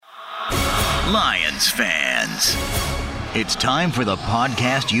Lions fans. It's time for the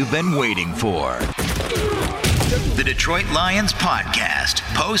podcast you've been waiting for. The Detroit Lions Podcast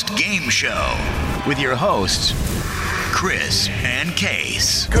post-game show with your hosts, Chris and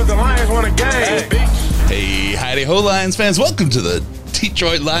Case. Because the Lions won a game. Hey, howdy-ho, Lions fans. Welcome to the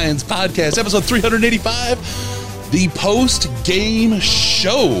Detroit Lions Podcast, episode 385, the post-game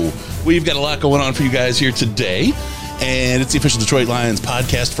show. We've got a lot going on for you guys here today, and it's the official Detroit Lions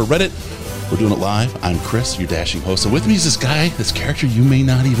Podcast for Reddit. We're doing it live. I'm Chris, your dashing host, and with me is this guy, this character you may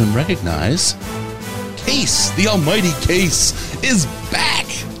not even recognize. Case, the almighty Case, is back.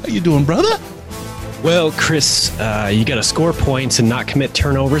 How you doing, brother? Well, Chris, you got to score points and not commit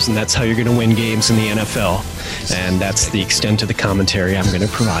turnovers, and that's how you're going to win games in the NFL. And that's the extent of the commentary I'm going to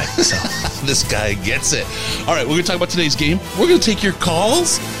provide. So this guy gets it. All right, we're going to talk about today's game. We're going to take your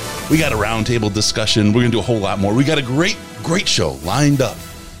calls. We got a roundtable discussion. We're going to do a whole lot more. We got a great show lined up.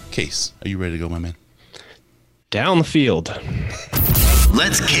 Case, are you ready to go, my man? Down the field.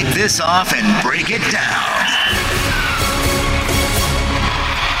 Let's kick this off and break it down.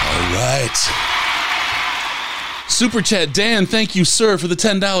 All right. Super Chat Dan, thank you, sir, for the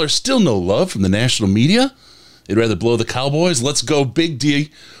 $10. Still no love from the national media. They'd rather blow the Cowboys. Let's go, Big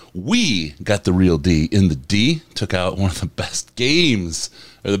D. We got the real D in the D. Took out one of the best games,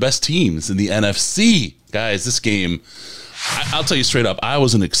 or the best teams in the NFC. Guys, this game, I'll tell you straight up, I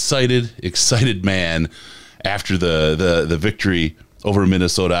was an excited man after the victory over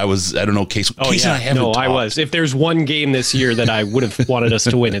Minnesota. I don't know, Case. Oh, Case yeah. and I haven't talked. I was. If there's one game this year that I would have wanted us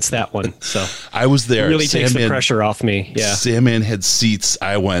to win, it's that one. So I was there. It really takes the pressure off me. Yeah. Sandman had seats.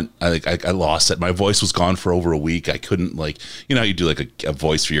 I went. I lost it. My voice was gone for over a week. I couldn't, like, you know, you do like a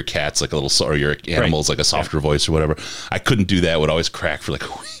voice for your cats, like a little, or your animals, right, like a softer voice or whatever. I couldn't do that. It would always crack for like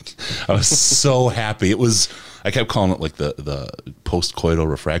a week. I was so happy. It was. I kept calling it like the post-coital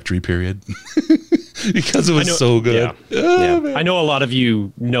refractory period because it was so good. Yeah. I know a lot of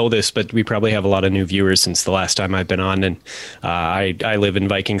you know this, but we probably have a lot of new viewers since the last time I've been on, and I live in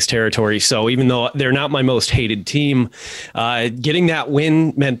Vikings territory. So even though they're not my most hated team, getting that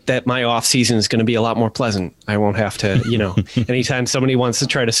win meant that my off season is going to be a lot more pleasant. I won't have to, anytime somebody wants to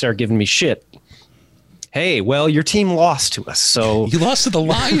try to start giving me shit. Hey, well, your team lost to us, so... You lost to the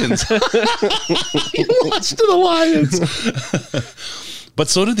Lions. You lost to the Lions. But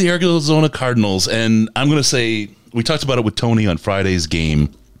so did the Arizona Cardinals, and I'm going to say, we talked about it with Tony on Friday's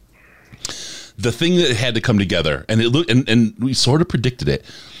game. The thing that had to come together, and it looked, and we sort of predicted it,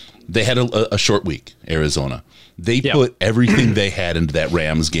 they had a short week, Arizona. They put everything they had into that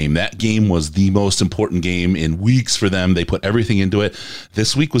Rams game. That game was the most important game in weeks for them. They put everything into it.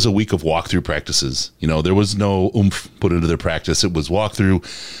 This week was a week of walkthrough practices. There was no oomph put into their practice. It was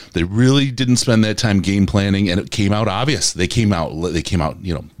walkthrough. They really didn't spend that time game planning, and it came out obvious. They came out,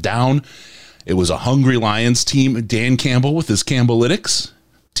 down. It was a hungry Lions team. Dan Campbell with his Campbellytics.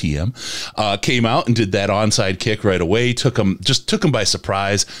 TM came out and did that onside kick right away. Took them by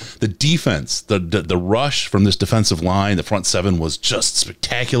surprise. The defense, the rush from this defensive line, the front seven was just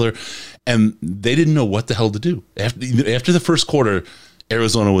spectacular, and they didn't know what the hell to do after the first quarter.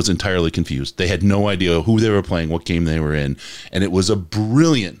 Arizona was entirely confused. They had no idea who they were playing, what game they were in, and it was a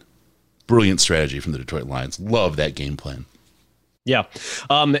brilliant strategy from the Detroit Lions. Love that game plan. Yeah,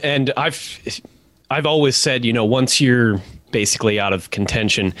 and I've always said, once you're basically out of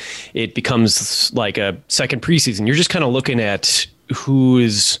contention, it becomes like a second preseason. You're just kind of looking at who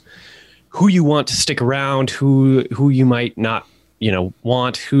you want to stick around, who you might not,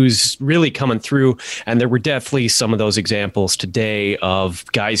 want, who's really coming through. And there were definitely some of those examples today of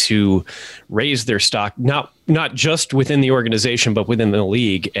guys who raised their stock, not just within the organization, but within the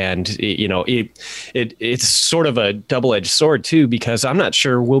league. And it's sort of a double-edged sword too, because I'm not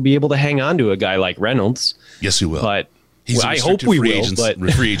sure we'll be able to hang on to a guy like Reynolds. Yes, we will. But I hope we will.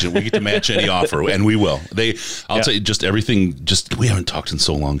 Free agent. We get to match any offer, and we will. I'll tell you, just everything. We haven't talked in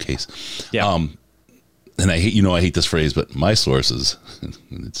so long, Case. Yeah. And I hate this phrase, but my sources,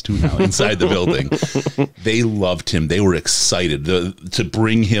 it's two now inside the building, they loved him. They were excited to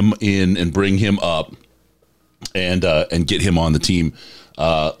bring him in and bring him up, and get him on the team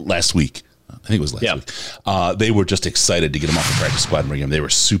last week. I think it was last week. They were just excited to get him off the practice squad and bring him. They were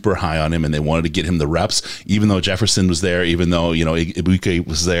super high on him, and they wanted to get him the reps, even though Jefferson was there, even though Ibuike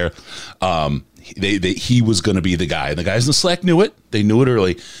was there. He was going to be the guy. And the guys in the Slack knew it. They knew it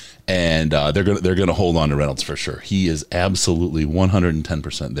early, and they're going to hold on to Reynolds for sure. He is absolutely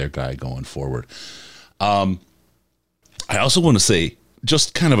 110% their guy going forward. I also want to say,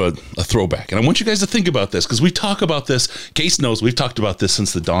 just kind of a throwback, and I want you guys to think about this, because we talk about this. Case knows we've talked about this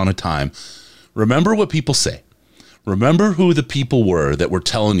since the dawn of time. Remember what people say. remember who the people were that were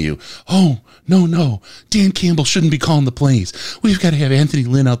telling you, oh, no, Dan Campbell shouldn't be calling the plays. We've got to have Anthony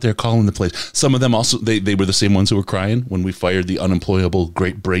Lynn out there calling the plays. Some of them also, they were the same ones who were crying when we fired the unemployable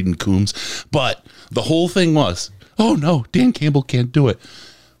great Braden Coombs. But the whole thing was, oh, no, Dan Campbell can't do it.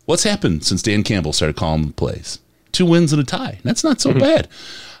 What's happened since Dan Campbell started calling the plays? 2 wins and a tie. That's not so bad.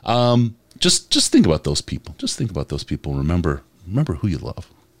 Just think about those people. Just think about those people and remember who you love.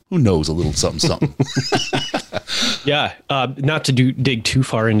 Who knows a little something. Yeah, not to dig too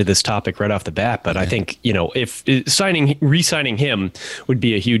far into this topic right off the bat, but I think, if re-signing him would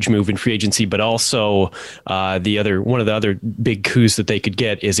be a huge move in free agency, but also one of the other big coups that they could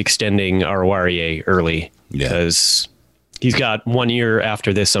get is extending Arouarier early, because he's got 1 year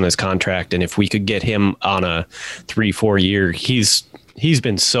after this on his contract, and if we could get him on a 3-4 year, he's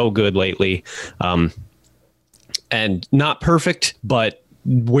been so good lately, and not perfect, but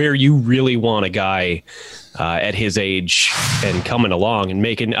where you really want a guy at his age and coming along and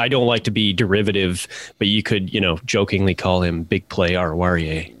making, I don't like to be derivative, but you could, jokingly call him Big Play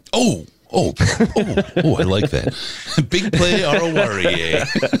Arouarier. Oh, I like that. Big Play Arouarier.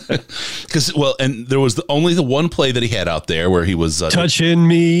 And there was only the one play that he had out there where he was touching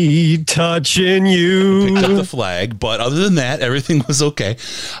me, touching you. Picked up the flag, but other than that, everything was okay.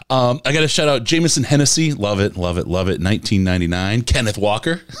 I got to shout out Jameson Hennessy. Love it. 1999. Kenneth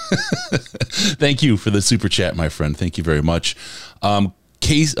Walker. Thank you for the super chat, my friend. Thank you very much.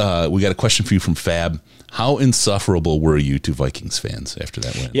 Case, we got a question for you from Fab. How insufferable were you to Vikings fans after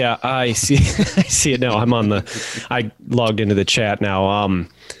that win? Yeah, I see. I see it now. I logged into the chat now.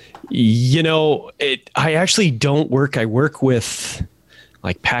 I actually don't work. I work with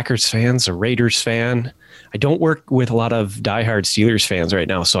like Packers fans, a Raiders fan. I don't work with a lot of diehard Steelers fans right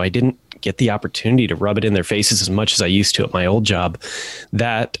now, so I didn't get the opportunity to rub it in their faces as much as I used to at my old job.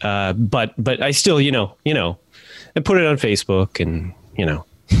 But I still, I put it on Facebook and, Yeah.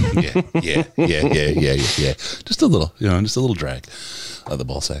 Just a little drag of the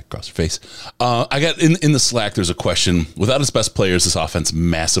ball sack across your face. I got in the Slack, there's a question. Without his best players, this offense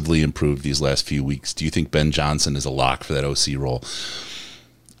massively improved these last few weeks. Do you think Ben Johnson is a lock for that OC role?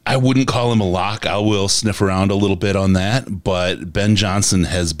 I wouldn't call him a lock. I will sniff around a little bit on that, but Ben Johnson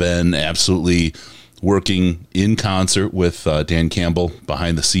has been absolutely working in concert with Dan Campbell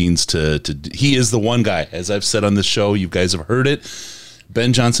behind the scenes he is the one guy, as I've said on this show, you guys have heard it.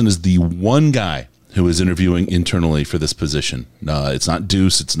 Ben Johnson is the one guy who is interviewing internally for this position. It's not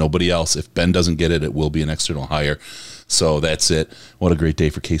Deuce. It's nobody else. If Ben doesn't get it, it will be an external hire. So that's it. What a great day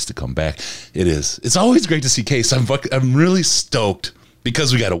for Case to come back. It is. It's always great to see Case. I'm really stoked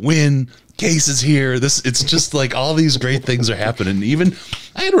because we got to win. Case is here. It's just like all these great things are happening. Even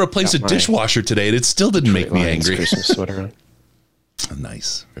I had to replace a dishwasher today, and it still didn't make me angry. Christmas sweater on.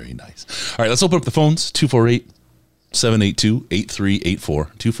 Nice. Very nice. All right, let's open up the phones.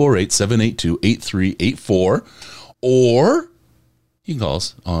 248-782-8384. 248-782-8384. Or you can call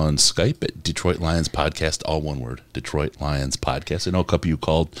us on Skype at Detroit Lions Podcast, all one word, Detroit Lions Podcast. I know a couple of you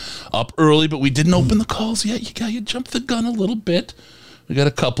called up early, but we didn't open the calls yet. You jumped the gun a little bit. We got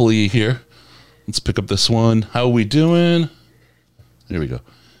a couple of you here. Let's pick up this one. How are we doing? There we go.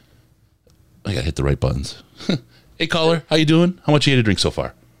 I got to hit the right buttons. Hey, caller. How you doing? How much you had to drink so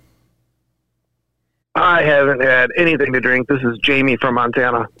far? I haven't had anything to drink. This is Jamie from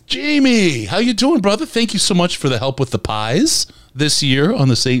Montana. Jamie, how you doing, brother? Thank you so much for the help with the pies this year on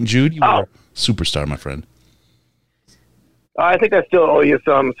the St. Jude. You were a superstar, my friend. I think I still owe you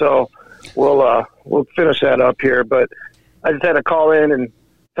some, so we'll finish that up here. But I just had to call in and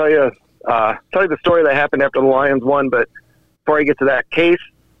tell you the story that happened after the Lions won. But before I get to that case,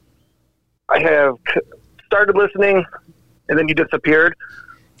 I have started listening, and then you disappeared.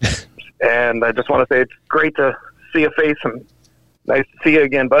 And I just want to say it's great to see a face and nice to see you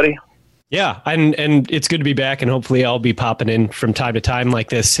again, buddy. Yeah, and it's good to be back, and hopefully I'll be popping in from time to time like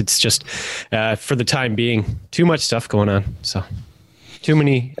this. It's just, for the time being, too much stuff going on. So, too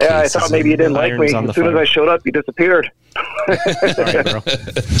many. Yeah, I thought maybe you didn't like me. As soon as I showed up, you disappeared. Sorry, bro.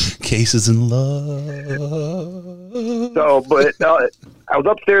 Cases in love. So, but I was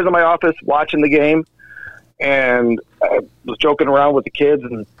upstairs in my office watching the game, and I was joking around with the kids,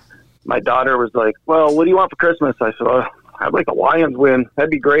 and my daughter was like, well, what do you want for Christmas? I said, I'd like a Lions win.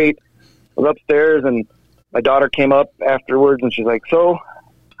 That'd be great. I was upstairs, and my daughter came up afterwards, and she's like, so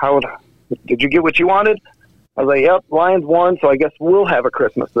did you get what you wanted? I was like, yep, Lions won, so I guess we'll have a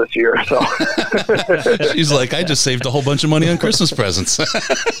Christmas this year. So she's like, I just saved a whole bunch of money on Christmas presents.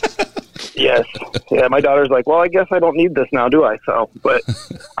 Yes. Yeah, my daughter's like, well, I guess I don't need this now, do I? So, but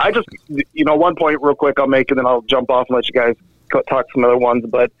I just, one point real quick I'll make, and then I'll jump off and let you guys talk some other ones.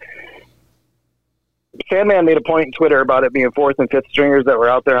 But Sandman made a point in Twitter about it being fourth and fifth stringers that were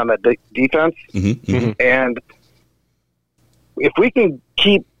out there on that defense. Mm-hmm, mm-hmm. And if we can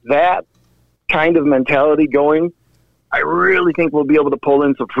keep that kind of mentality going, I really think we'll be able to pull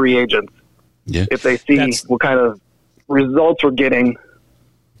in some free agents. Yeah. If they see what kind of results we're getting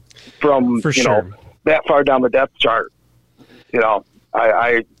from, know, that far down the depth chart.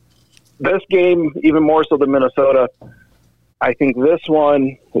 I this game, even more so than Minnesota, I think this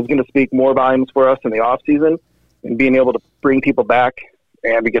one is going to speak more volumes for us in the off season and being able to bring people back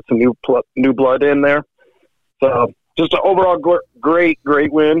and to get some new blood in there. So just an overall great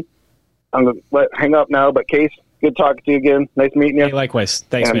win. I'm going to hang up now, but Case, good talking to you again. Nice meeting you. Hey, likewise.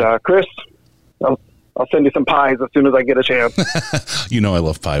 Thanks, and, man. Chris, I'll send you some pies as soon as I get a chance. I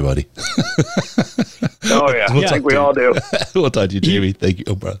love pie, buddy. Oh, yeah. I think we all do. We'll talk to you, Jamie. Thank you.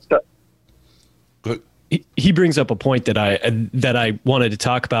 Oh, bro. Good. He brings up a point that I wanted to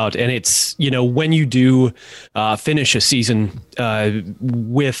talk about, and it's, when you do finish a season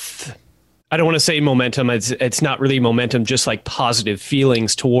with, I don't want to say momentum. It's not really momentum, just like positive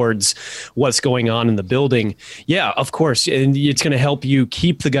feelings towards what's going on in the building. Yeah, of course. And it's going to help you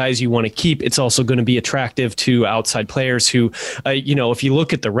keep the guys you want to keep. It's also going to be attractive to outside players who, if you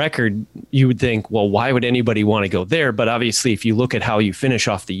look at the record, you would think, well, why would anybody want to go there? But obviously, if you look at how you finish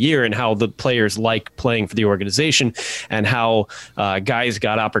off the year and how the players like playing for the organization and how guys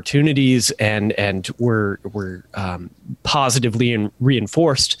got opportunities and were positively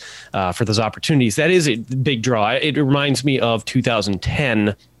reinforced for those opportunities, that is a big draw. It reminds me of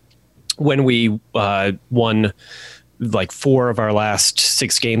 2010 when we won like 4 of our last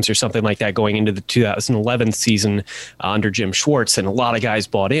 6 games or something like that going into the 2011 season under Jim Schwartz, and a lot of guys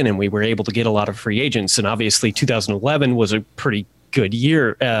bought in and we were able to get a lot of free agents. And obviously 2011 was a pretty good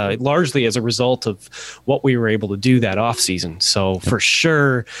year, largely as a result of what we were able to do that offseason. So for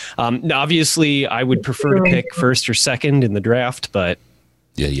sure, obviously I would prefer to pick first or second in the draft, but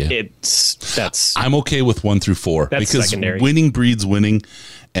yeah, that's I'm okay with 1 through 4 because secondary. Winning breeds winning,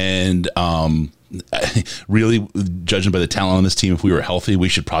 and really, judging by the talent on this team, if we were healthy, we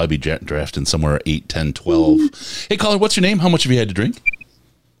should probably be drafting somewhere 8, 10, 12. Hey, caller, what's your name? How much have you had to drink?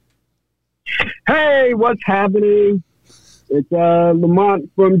 Hey, what's happening? It's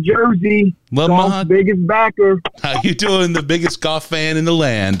Lamont from Jersey. Lamont, biggest backer. How you doing? The biggest golf fan in the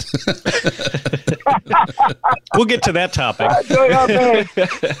land. We'll get to that topic.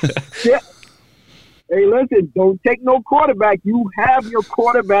 Yeah. Hey, listen, don't take no quarterback. You have your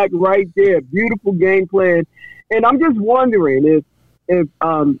quarterback right there. Beautiful game plan. And I'm just wondering if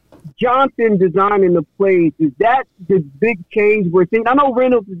Johnson designing the plays, is that the big change we're seeing? I know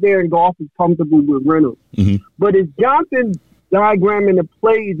Reynolds is there and Goff is comfortable with Reynolds. Mm-hmm. But is Johnson diagramming the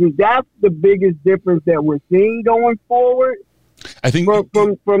plays, is that the biggest difference that we're seeing going forward? I think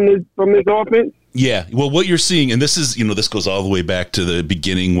from this offense? Yeah, well, what you're seeing, and this is, this goes all the way back to the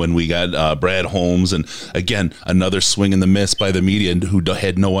beginning when we got Brad Holmes, and again, another swing and the miss by the media who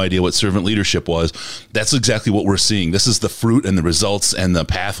had no idea what servant leadership was. That's exactly what we're seeing. This is the fruit and the results and the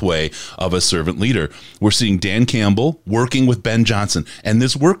pathway of a servant leader. We're seeing Dan Campbell working with Ben Johnson, and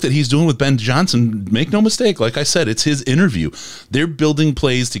this work that he's doing with Ben Johnson, make no mistake, like I said, it's his interview. They're building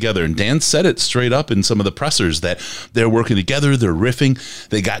plays together, and Dan said it straight up in some of the pressers that they're working together, they're riffing.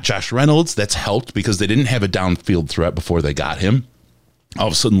 They got Josh Reynolds, that's helped because they didn't have a downfield threat before they got him. All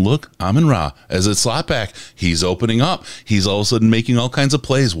of a sudden, look, Amon-Ra as a slot back, he's opening up. He's all of a sudden making all kinds of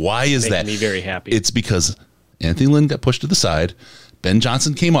plays. Why is that? Making me very happy. It's because Anthony Lynn got pushed to the side. Ben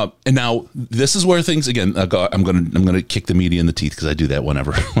Johnson came up, and now this is where things again. I'm gonna kick the media in the teeth because I do that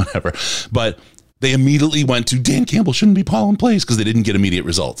whenever. But they immediately went to Dan Campbell shouldn't be calling plays because they didn't get immediate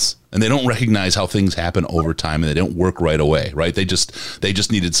results. And they don't recognize how things happen over time and they don't work right away, right? They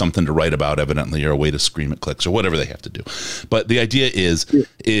just needed something to write about evidently or a way to scream at clicks or whatever they have to do. But the idea is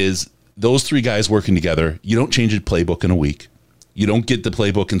those 3 guys working together, you don't change a playbook in a week. You don't get the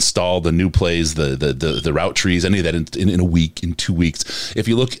playbook installed, the new plays, the route trees, any of that in a week, in 2 weeks. If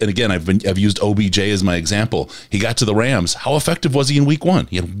you look, and again, I've used OBJ as my example. He got to the Rams. How effective was he in week 1?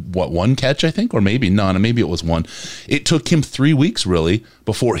 He had, 1 catch, I think, or maybe none, maybe it was 1. It took him 3 weeks, really,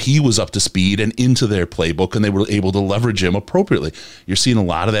 before he was up to speed and into their playbook, and they were able to leverage him appropriately. You're seeing a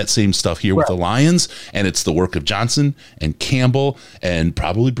lot of that same stuff here with the Lions, and it's the work of Johnson and Campbell and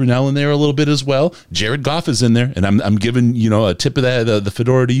probably Brunell in there a little bit as well. Jared Goff is in there, and I'm giving a tip of that the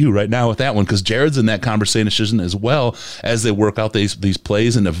fedora to you right now with that one because Jared's in that conversation as well as they work out these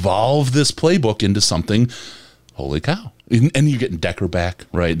plays and evolve this playbook into something. Holy cow! And you're getting Decker back,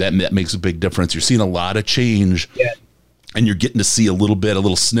 right? That makes a big difference. You're seeing a lot of change. Yeah. And you're getting to see a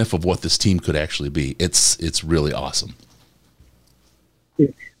little sniff of what this team could actually be. It's really awesome.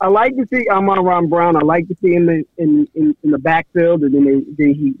 I like to see Amon-Ra Brown. I like to see him in the backfield, and then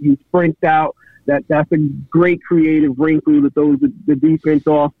he sprints out. That's a great creative wrinkle that throws the defense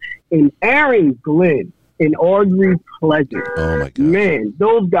off. And Aaron Glenn and Audrey Pleasant. Oh, my God. Man,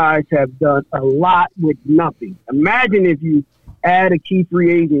 those guys have done a lot with nothing. Imagine if you add a key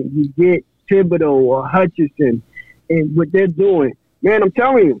free agent, you get Thibodeau or Hutchinson, and what they're doing. Man, I'm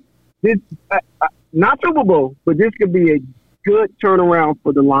telling you, this not Super Bowl, but this could be a good turnaround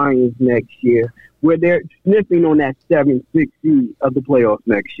for the Lions next year, where they're sniffing on that 7-6 seed of the playoffs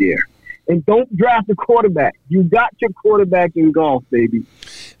next year. And don't draft a quarterback. You got your quarterback in golf, baby.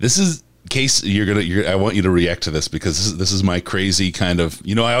 This is Case. I want you to react to this because this is my crazy kind of.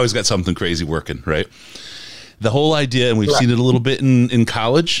 I always got something crazy working, right? The whole idea, and we've seen it a little bit in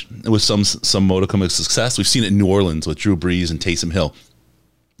college with some modicum of success. We've seen it in New Orleans with Drew Brees and Taysom Hill.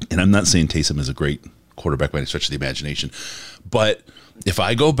 And I'm not saying Taysom is a great quarterback by any stretch of the imagination, but if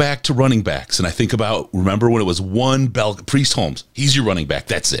I go back to running backs and I think about, remember when it was one Priest Holmes, he's your running back,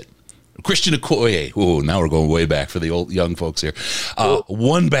 that's it. Christian Okoye, now we're going way back for the old young folks here.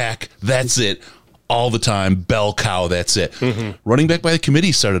 One back, that's it. All the time, bell cow, that's it. Mm-hmm. Running back by the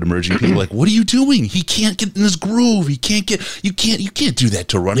committee started emerging. People like, what are you doing? He can't get in his groove. You can't do that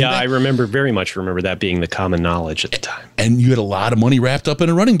to running back. Yeah, I very much remember that being the common knowledge at the time. And you had a lot of money wrapped up in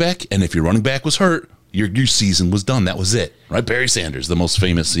a running back. And if your running back was hurt, your season was done. That was it, right? Barry Sanders, the most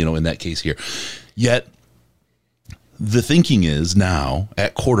famous, in that case here. Yet the thinking is now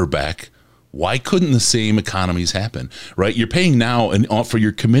at quarterback, why couldn't the same economies happen, right? You're paying now, and for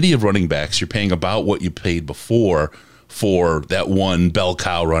your committee of running backs, you're paying about what you paid before for that one bell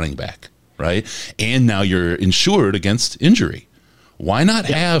cow running back, right? And now you're insured against injury. Why not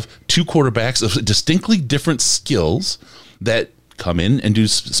have two quarterbacks of distinctly different skills that come in and do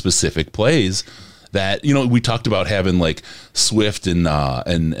specific plays? That, we talked about having like Swift and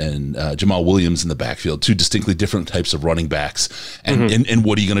Jamal Williams in the backfield, two distinctly different types of running backs. And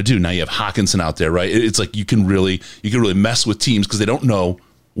what are you going to do? Now you have Hawkinson out there, right? It's like you can really mess with teams because they don't know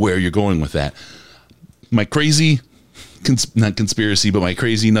where you're going with that. My crazy, not conspiracy, but my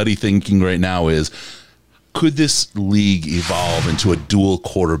crazy nutty thinking right now is, could this league evolve into a dual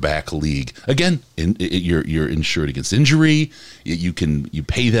quarterback league? Again, you're insured against injury. You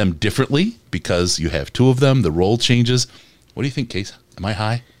pay them differently because you have two of them. The role changes. What do you think, Case? Am I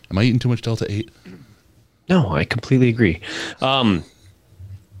high? Am I eating too much Delta 8? No, I completely agree. I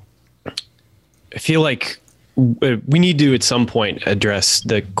feel like we need to at some point address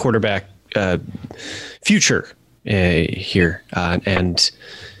the quarterback future here, and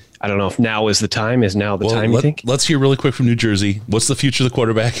I don't know if now is the time. Is now the time, you think? Let's hear really quick from New Jersey. What's the future of the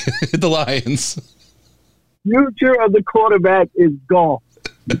quarterback at the Lions? Future of the quarterback is golf.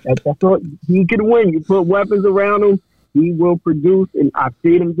 That's what he can win. You put weapons around him, he will produce, and I've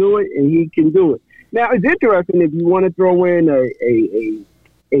seen him do it, and he can do it. Now, it's interesting if you want to throw in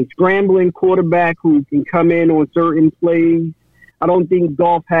a scrambling quarterback who can come in on certain plays. I don't think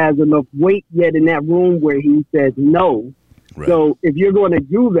golf has enough weight yet in that room where he says no. Right. So if you're going to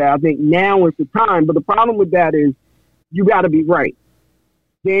do that, I think now is the time. But the problem with that is you got to be right.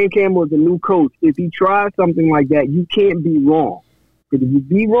 Dan Campbell is a new coach. If he tries something like that, you can't be wrong. Because if you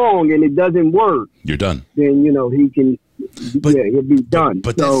be wrong and it doesn't work, you're done. Then, he can, he'll be done.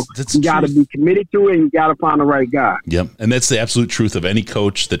 But so you got to be committed to it and you got to find the right guy. Yep. And that's the absolute truth of any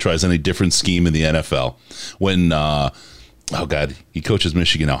coach that tries any different scheme in the NFL. When, oh God, he coaches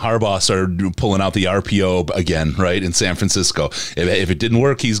Michigan now. Harbaugh started pulling out the RPO again, right, in San Francisco. If it didn't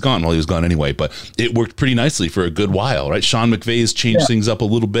work, he's gone. Well, he was gone anyway, but it worked pretty nicely for a good while, right? Sean McVay's changed things up a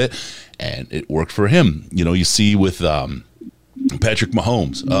little bit, and it worked for him. You see with Patrick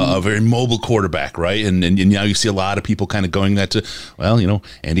Mahomes, a very mobile quarterback, right? And now you see a lot of people kind of going that to,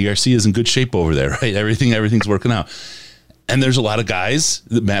 Andy Garcia is in good shape over there, right? Everything's working out. And there's a lot of guys,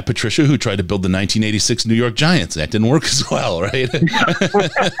 Matt Patricia, who tried to build the 1986 New York Giants. That didn't work as well, right?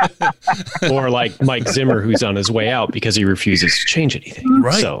 Or like Mike Zimmer, who's on his way out because he refuses to change anything.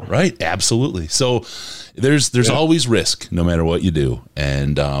 Right, right, absolutely. So there's always risk, no matter what you do.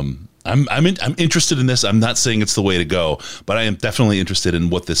 And I'm interested in this. I'm not saying it's the way to go, but I am definitely interested in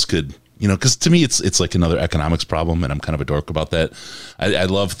what this could. Because to me, it's like another economics problem, and I'm kind of a dork about that. I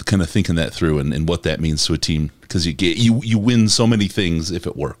love kind of thinking that through and what that means to a team, because you win so many things if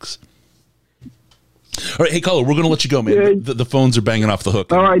it works. All right, hey, caller, we're going to let you go, man. Yeah. The phones are banging off the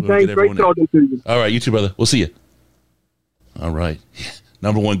hook. All right, thanks. Great talking to you. All right, you too, brother. We'll see you. All right.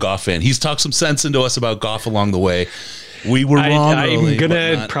 Number one golf fan. He's talked some sense into us about golf along the way. We were wrong. I'm going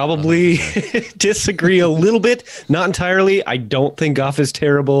to probably disagree a little bit. Not entirely. I don't think golf is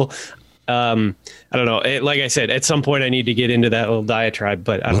terrible. I don't know. Like I said, at some point I need to get into that little diatribe,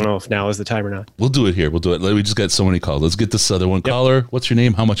 but I don't know if now is the time or not. We'll do it here. We'll do it. We just got so many calls. Let's get this other one. Yep. Caller, what's your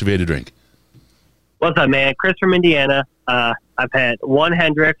name? How much have you had to drink? What's up, man? Chris from Indiana. I've had one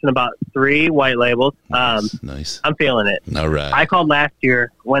Hendrix and about 3 white labels. Nice. I'm feeling it. All right. I called last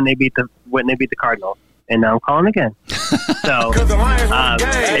year when they beat the Cardinals, and now I'm calling again. So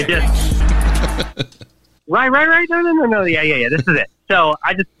it just right. No. Yeah. This is it. So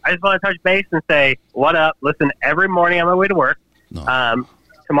I just want to touch base and say what up. Listen, every morning on my way to work. No.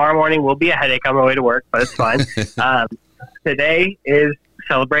 Tomorrow morning will be a headache on my way to work, but it's fine. Today is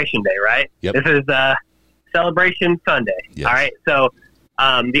Celebration Day, right? Yep. This is Celebration Sunday. Yes. All right. So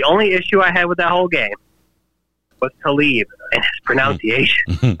the only issue I had with that whole game was Talib and his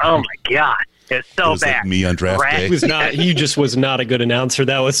pronunciation. Oh my God. It's so it was bad. Like me on draft day. He just was not a good announcer.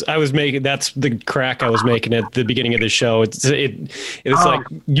 That's the crack I was making at the beginning of the show. It's like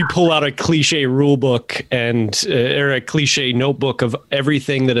you pull out a cliche rule book or a cliche notebook of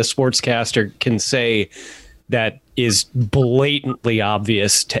everything that a sportscaster can say that is blatantly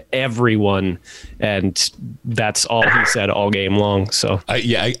obvious to everyone, and that's all he said all game long. So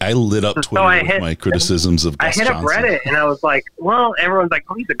I lit up Twitter with my criticisms of Gus Johnson. I hit up Reddit and I was like, well, everyone's like,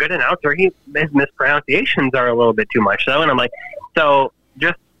 oh, he's a good announcer. His mispronunciations are a little bit too much, though. And I'm like, so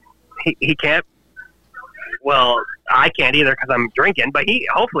just he can't. Well, I can't either because I'm drinking, but he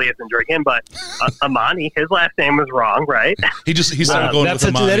hopefully isn't drinking. But Amani, his last name was wrong, right? He started going with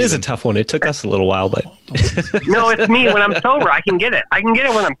Amani. That is a tough one. It took us a little while, but no, it's me when I'm sober. I can get it. I can get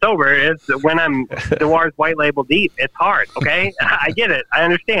it when I'm sober. It's when I'm Dewar's White Label Deep. It's hard. Okay, I get it. I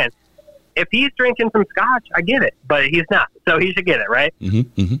understand. If he's drinking some scotch, I get it, but he's not, so he should get it right.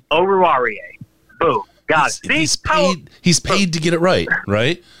 Over Warrior, boom, got it. He's paid to get it right.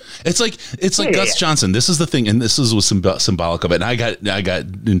 It's like Gus Johnson. This is the thing, and this was symbolic of it. And I got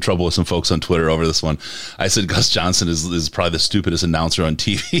in trouble with some folks on Twitter over this one. I said Gus Johnson is probably the stupidest announcer on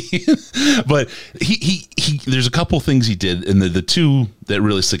TV. But he there's a couple things he did, and the two that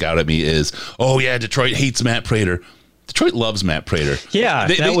really stick out at me is, oh yeah, Detroit hates Matt Prater. Detroit loves Matt Prater. Yeah,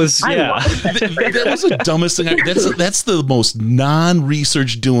 that was the dumbest thing. That's the most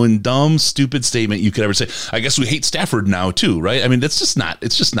non-research doing dumb, stupid statement you could ever say. I guess we hate Stafford now too, right? I mean, it's just not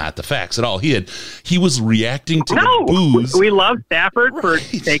the facts at all. He was reacting to the booze. We love Stafford for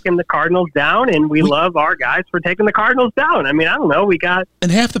taking the Cardinals down, and we love our guys for taking the Cardinals down. I mean, I don't know.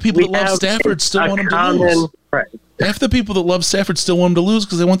 And half the people that love Stafford still want him to lose. Right. Half the people that love Stafford still want him to lose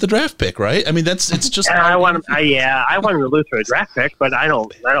because they want the draft pick, right? I mean, it's just. I want him. I want him to lose for a draft pick, but I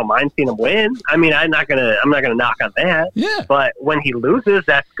don't mind seeing him win. I mean, I'm not gonna knock on that. Yeah. But when he loses,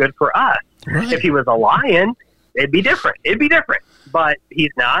 that's good for us. Right. If he was a Lion, it'd be different. But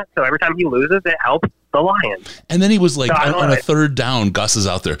he's not. So every time he loses, it helps the Lions. And then he was like, on a third down, Gus is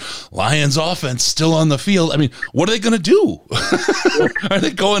out there. Lions offense still on the field. I mean, what are they going to do? Are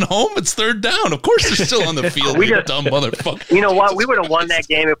they going home? It's third down. Of course they're still on the field. Dumb motherfucker. You know what? We would have won that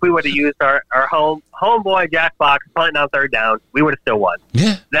game if we would have used our homeboy Jack Fox punting on third down. We would have still won.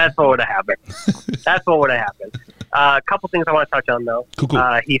 Yeah. That's what would have happened. A couple things I want to touch on, though.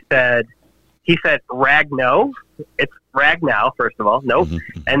 Cool. He said Ragno. It's Ragnow, first of all. Nope.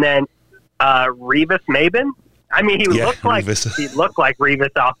 And then Revis Maben. I mean, he looked like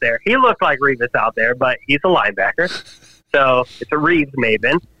Revis out there. He looked like Revis out there, but he's a linebacker. So it's a Reeves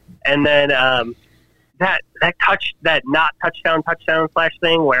Maben. And then that not touchdown slash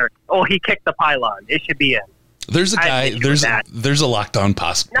thing where he kicked the pylon. It should be in. There's a guy. There's a Locked On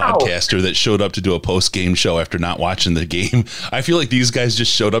podcaster that showed up to do a post game show after not watching the game. I feel like these guys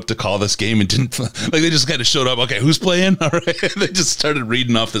just showed up to call this game and didn't they just kind of showed up. Okay, who's playing? All right, they just started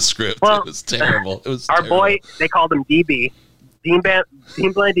reading off the script. Well, it was terrible. Our boy, they called him DB. Dean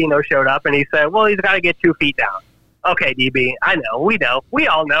Blandino showed up and he said, "Well, he's got to get 2 feet down." Okay, DB, I know, we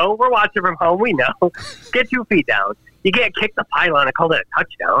all know. We're watching from home. We know. Get 2 feet down. You can't kick the pylon and call it a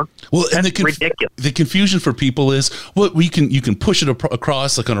touchdown. Well, that's and ridiculous. The confusion for people is, you can push it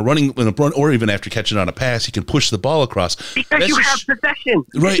across like on a run, or even after catching on a pass, you can push the ball across because you have possession,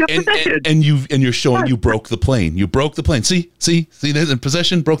 right? And you're showing you broke the plane. You broke the plane. See, there's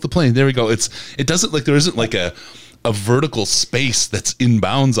possession, broke the plane. There we go. It doesn't like there isn't like a vertical space that's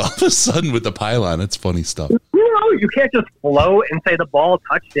inbounds all of a sudden with the pylon. It's funny stuff. You can't just float and say the ball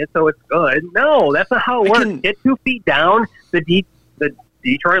touched it, so it's good. No, that's not how it works. Get 2 feet down. The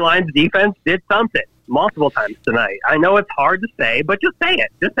Detroit Lions defense did something multiple times tonight. I know it's hard to say, but just say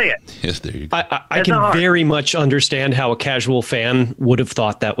it. Yes, there you go. I can very much understand how a casual fan would have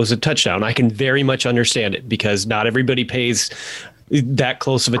thought that was a touchdown. I can very much understand it because not everybody pays that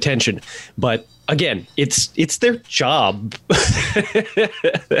close of attention. But again, it's their job.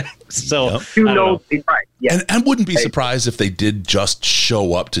 So who knows? Right. Yeah. And I wouldn't be surprised if they did just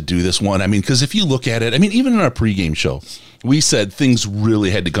show up to do this one. I mean, because if you look at it, I mean, even in our pregame show, we said things really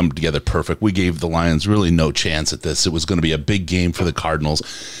had to come together perfect. We gave the Lions really no chance at this. It was going to be a big game for the Cardinals.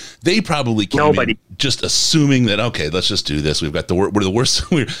 They probably came in just assuming that, okay, let's just do this. We've got we're the worst.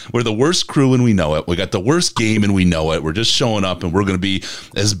 We're the worst crew and we know it. We got the worst game and we know it. We're just showing up and we're going to be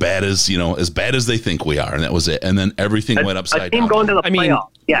as bad as they think we are, and that was it. And then everything went upside down. A team going to the playoffs.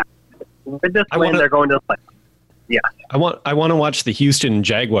 Yeah, with this win, they're going to the playoffs. Yeah, I want to watch the Houston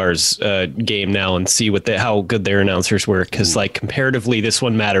Jaguars game now and see how good their announcers were, because like comparatively, this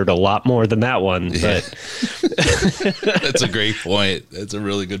one mattered a lot more than that one. Yeah. But That's a great point. That's a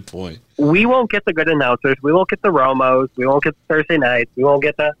really good point. We won't get the good announcers. We won't get the Romos. We won't get the Thursday nights. We won't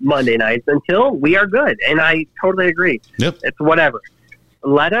get the Monday nights until we are good. And I totally agree. Yep. It's whatever.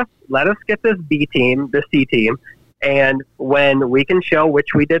 Let us get this B team, the C team, and when we can show,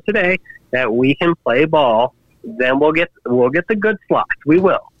 which we did today, that we can play ball, then we'll get the good slots. We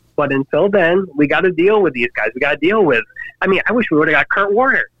will. But until then, we got to deal with these guys. We got to deal with. I mean, I wish we would have got Kurt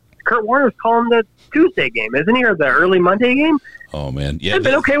Warner. Kurt Warner's calling the Tuesday game, isn't he, or the early Monday game? Oh man, yeah. I've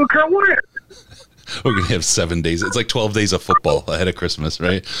been okay with Kurt Warner. We're going to have 7 days. It's like 12 days of football ahead of Christmas,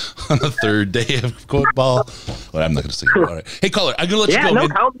 right? On the third day of football. Well, I'm not going to say it. All right. Hey, caller, I'm going to let you go.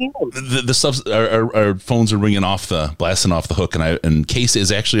 Count me in. The subs, our phones are blasting off the hook, and Case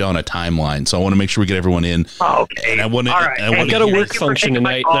is actually on a timeline, so I want to make sure we get everyone in. Oh, okay. And I want to. All right. I've got a work function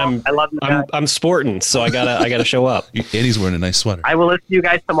tonight, and I'm sporting, so I gotta show up. And he's wearing a nice sweater. I will listen to you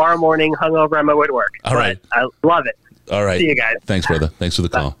guys tomorrow morning, hungover on my way to work. All right. I love it. All right. See you guys. Thanks, brother. Thanks for the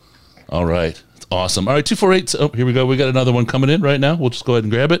call. All right. Awesome. All right, 248. Oh, here we go. We got another one coming in right now. We'll just go ahead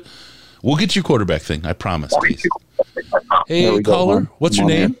and grab it. We'll get your quarterback thing. I promise. Hey, caller, what's your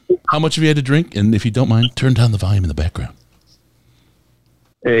name? How much have you had to drink? And if you don't mind, turn down the volume in the background.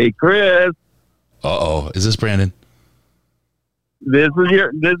 Hey, Chris. Uh-oh. Is this Brandon? This is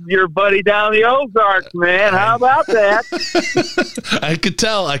your buddy down the Ozarks, man. How about that? I could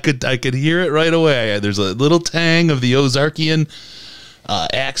tell. I could hear it right away. There's a little tang of the Ozarkian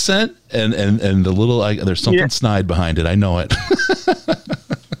accent and the little there's something snide behind it. I know it.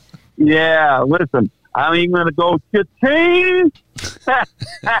 Yeah, listen, I'm even going to go cha-ching.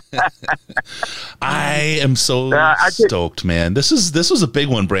 I am so stoked, man. This was a big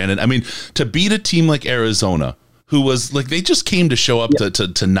one, Brandon. I mean, to beat a team like Arizona, who was like, they just came to show up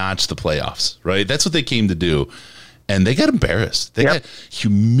to notch the playoffs, right? That's what they came to do. And they got embarrassed. They got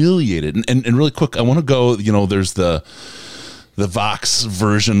humiliated. And really quick, I want to go, there's the Vox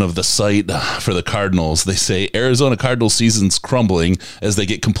version of the site for the Cardinals. They say Arizona Cardinals season's crumbling as they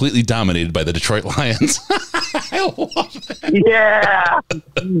get completely dominated by the Detroit Lions. I love that. Yeah,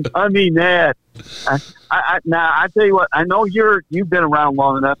 I mean that. Now I tell you what. I know you've been around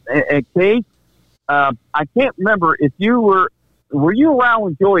long enough. And Kate, I can't remember if you were you around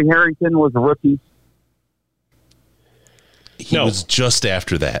when Joey Harrington was a rookie? He was just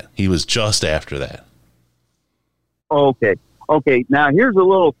after that. Okay, now here's a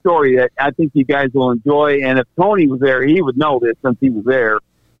little story that I think you guys will enjoy, and if Tony was there, he would know this since he was there.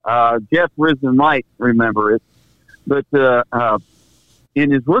 Jeff Risden might remember it, but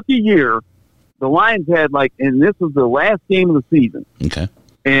in his rookie year, the Lions had and this was the last game of the season. Okay.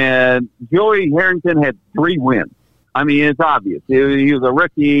 And Joey Harrington had 3 wins. I mean, it's obvious. He was a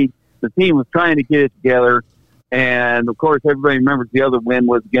rookie. The team was trying to get it together, and of course, everybody remembers the other win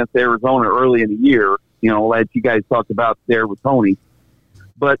was against Arizona early in the year. As you guys talked about there with Tony.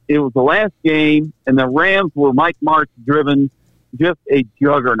 But it was the last game, and the Rams were Mike Martz driven, just a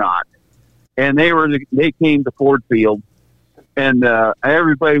juggernaut. And they came to Ford Field, and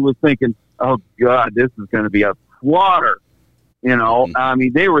everybody was thinking, oh, God, this is going to be a slaughter. I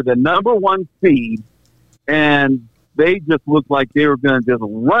mean, they were the number 1 seed, and they just looked like they were going to just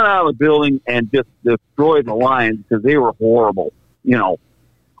run out of the building and just destroy the Lions because they were horrible,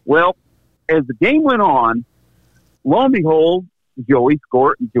 Well, as the game went on, lo and behold, Joey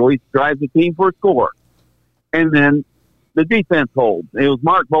scored, and Joey drives the team for a score. And then the defense holds. It was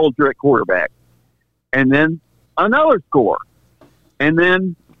Mark Bolger at quarterback. And then another score. And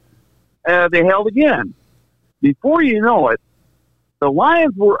then they held again. Before you know it, the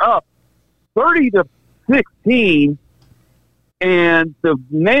Lions were up 30-16, and the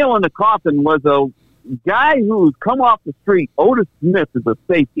nail in the coffin was a guy who had come off the street. Otis Smith is a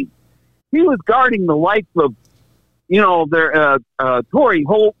safety. He was guarding the likes of, their Torrey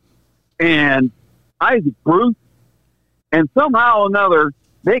Holt and Isaac Bruce, and somehow or another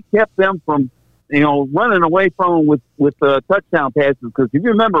they kept them from running away from him with touchdown passes. Because if you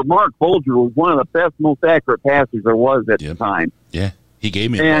remember, Mark Folger was one of the best, most accurate passers there was at the time. Yeah, he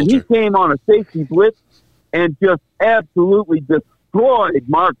gave me a And Folger. he came on a safety blitz and just absolutely destroyed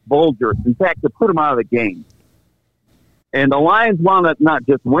Mark Folger. In fact, to put him out of the game. And the Lions wound up not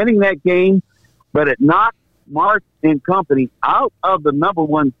just winning that game, but it knocked Mark and company out of the number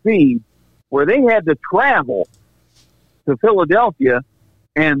 1 seed, where they had to travel to Philadelphia,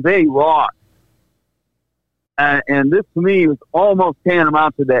 and they lost. And this, to me, was almost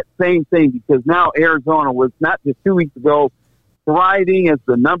tantamount to that same thing, because now Arizona was not just 2 weeks ago thriving as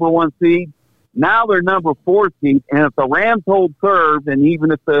the number 1 seed. Now they're number 4 seed, and if the Rams hold serve, and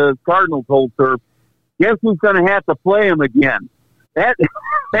even if the Cardinals hold serve, guess who's going to have to play them again? That's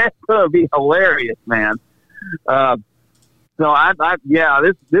going to be hilarious, man. So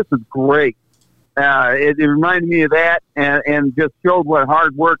this is great. It reminded me of that, and just showed what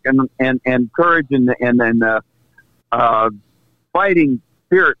hard work and courage and fighting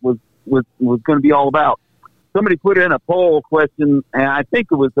spirit was going to be all about. Somebody put in a poll question, and I think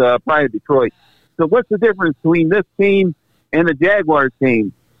it was probably Detroit. So what's the difference between this team and the Jaguars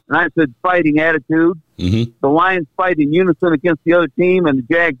team? And I said fighting attitude. Mm-hmm. The Lions fight in unison against the other team, and the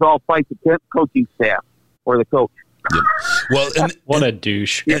Jags all fight the coaching staff or the coach. Yep. Well, what a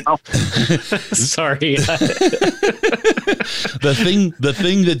douche. Sorry. The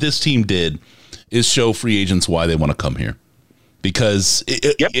thing that this team did is show free agents why they want to come here. Because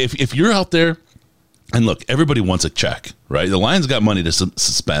if you're out there, and look, everybody wants a check, right? The Lions got money to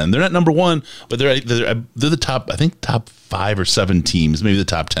spend. They're not number 1, but they're the top, I think, top 5 or 7 teams, maybe the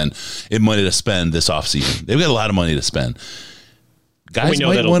top 10 in money to spend this offseason. They've got a lot of money to spend. Guys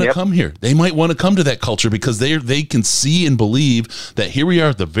might want to come here. They might want to come to that culture because they can see and believe that here we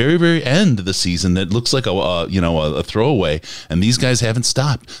are at the very, very end of the season. That looks like a throwaway, and these guys haven't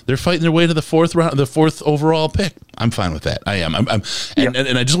stopped. They're fighting their way to the 4th round, the 4th overall pick. I'm fine with that. I am. And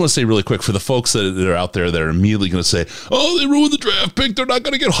I just want to say really quick for the folks that are out there that are immediately going to say, "Oh, they ruined the draft pick. They're not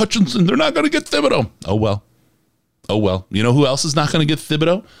going to get Hutchinson. They're not going to get Thibodeau." Oh well. You know who else is not going to get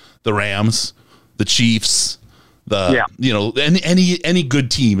Thibodeau? The Rams, the Chiefs. Any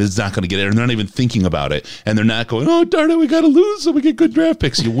good team is not going to get it, and they're not even thinking about it, and they're not going, "Oh darn it, we got to lose so we get good draft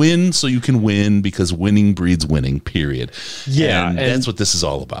picks." You win so you can win, because winning breeds winning. Period. Yeah, and that's what this is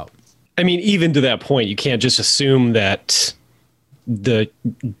all about. I mean, even to that point, you can't just assume that the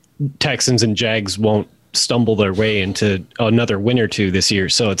Texans and Jags won't stumble their way into another win or two this year.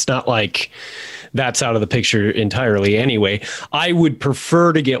 So it's not like that's out of the picture entirely anyway. I would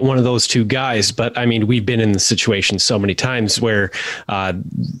prefer to get one of those 2 guys, but I mean, we've been in the situation so many times where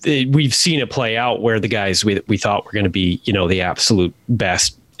we've seen it play out where the guys we thought were going to be, the absolute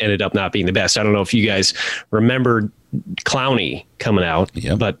best ended up not being the best. I don't know if you guys remember Clowney coming out,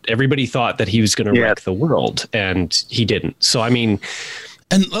 but everybody thought that he was going to wreck the world, and he didn't. So, I mean,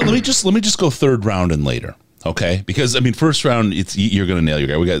 and let me just go 3rd round and later. Okay. Because I mean, 1st round, you're going to nail your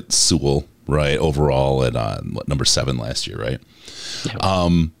guy. We got Sewell, right, overall at number 7 last year, right? Yep.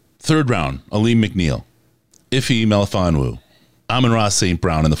 3rd round, Aleem McNeil, Ife Melifonwu, Amon-Ra St.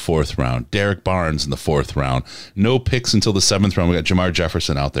 Brown in the 4th round, Derek Barnes in the 4th round. No picks until the 7th round. We got Jamar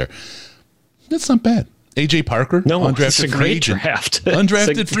Jefferson out there. That's not bad. AJ Parker, it's a great draft.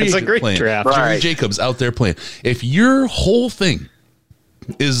 Undrafted free agent, it's a great playing. Draft. Jerry Jacobs out there playing. If your whole thing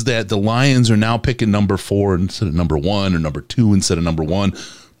is that the Lions are now picking number 4 instead of number 1, or number 2 instead of number 1,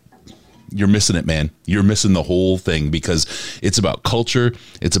 you're missing it, man. You're missing the whole thing, because it's about culture.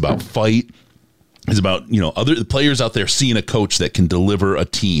 It's about fight. It's about, other players out there seeing a coach that can deliver a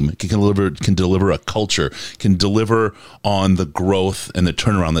team, can deliver a culture, can deliver on the growth and the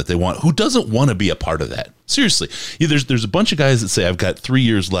turnaround that they want. Who doesn't want to be a part of that? Seriously. There's a bunch of guys that say, I've got 3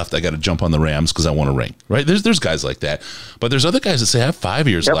 years left. I got to jump on the Rams because I want a ring, right? There's guys like that. But there's other guys that say, I have 5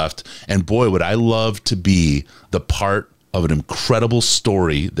 years left. And boy, would I love to be the part of an incredible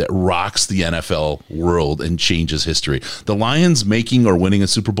story that rocks the NFL world and changes history. The Lions making or winning a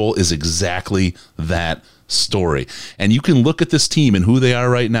Super Bowl is exactly that story. And you can look at this team and who they are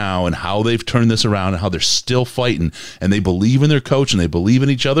right now and how they've turned this around and how they're still fighting, and they believe in their coach and they believe in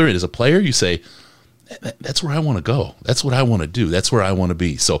each other. And as a player, you say, that's where I want to go. That's what I want to do. That's where I want to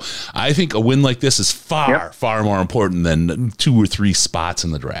be. So I think a win like this is far more important than 2 or 3 spots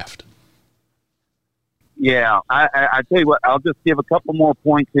in the draft. Yeah, I tell you what, I'll just give a couple more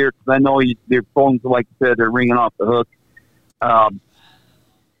points here, because I know their phones, like you said, they're ringing off the hook.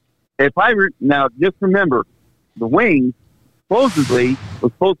 Now, just remember, the Wings supposedly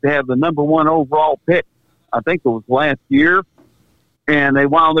was supposed to have the number 1 overall pick. I think it was last year, and they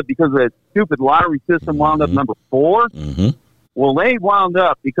wound up, because of that stupid lottery system, wound up number 4. Mm-hmm. Well, they wound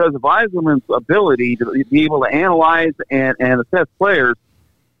up, because of Eiselman's ability to be able to analyze and assess players,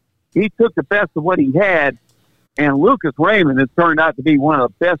 he took the best of what he had, and Lucas Raymond has turned out to be one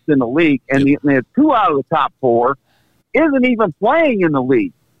of the best in the league, and the 2 out of the top 4 isn't even playing in the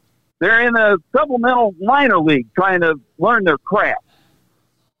league. They're in a supplemental minor league trying to learn their craft.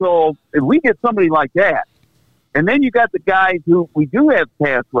 So if we get somebody like that, and then you got the guys who we do have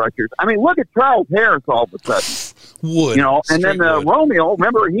pass rushers. I mean, look at Charles Harris all of a sudden. And then Romeo,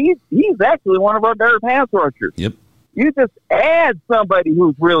 remember, he's actually one of our better pass rushers. Yep. You just add somebody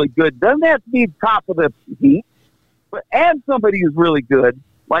who's really good. Doesn't have to be top of the heap, but add somebody who's really good.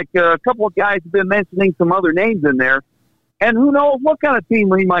 Like a couple of guys have been mentioning some other names in there. And who knows what kind of team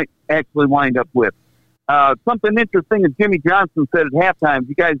we might actually wind up with. Something interesting that Jimmy Johnson said at halftime.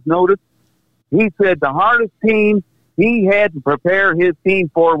 You guys noticed? He said the hardest team he had to prepare his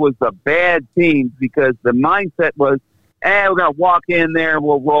team for was the bad teams, because the mindset was, we're going to walk in there and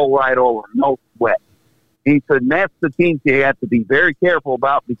we'll roll right over. No sweat. He said, and that's the teams you have to be very careful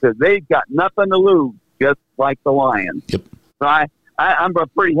about, because they've got nothing to lose, just like the Lions. Yep. So I'm a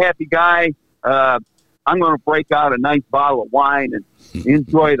pretty happy guy. I'm going to break out a nice bottle of wine and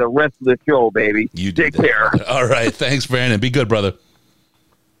enjoy the rest of the show, baby. You take care. Brother. All right. Thanks, Brandon. Be good, brother.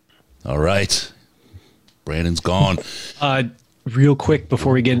 All right. Brandon's gone. Real quick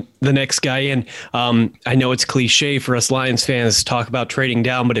before we get the next guy in, I know it's cliche for us Lions fans to talk about trading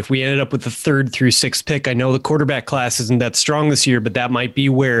down, but if we ended up with the 3rd through 6th pick, I know the quarterback class isn't that strong this year, but that might be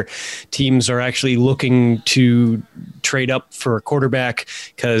where teams are actually looking to trade up for a quarterback,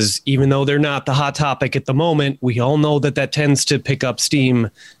 because even though they're not the hot topic at the moment, we all know that tends to pick up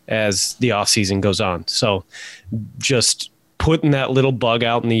steam as the offseason goes on. So just putting that little bug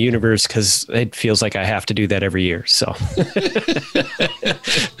out in the universe, because it feels like I have to do that every year. So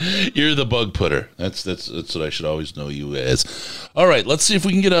you're the bug putter. That's what I should always know you as. All right, let's see if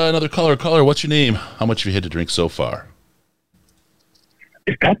we can get another caller. Caller, what's your name? How much have you had to drink so far?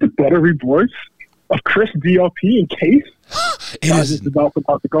 Is that the buttery voice of Chris DLP in Case? It is about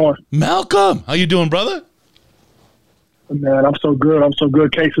to go on. Malcolm, how you doing, brother? Man, I'm so good.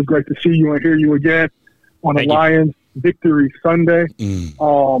 Case, it's great to see you and hear you again on the Lions Victory Sunday.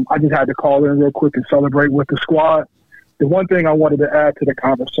 I just had to call in real quick and celebrate with the squad. The one thing I wanted to add to the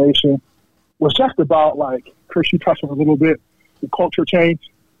conversation was just about, like, Chris, you touched on a little bit, the culture change,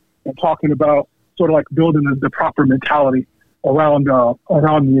 and talking about sort of like building the proper mentality around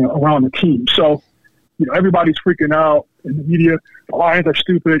the team. So, everybody's freaking out in the media. The Lions are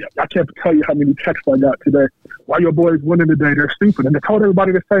stupid. I can't tell you how many texts I got today. Why your boys winning today? They're stupid. And they told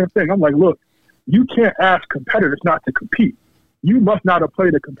everybody the same thing. I'm like, look, you can't ask competitors not to compete. You must not have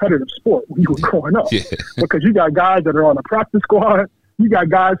played a competitive sport when you were growing up. Yeah. Because you got guys that are on the practice squad. You got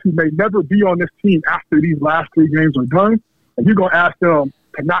guys who may never be on this team after these last 3 games are done. And you're going to ask them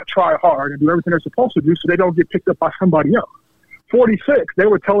to not try hard and do everything they're supposed to do so they don't get picked up by somebody else. 46, they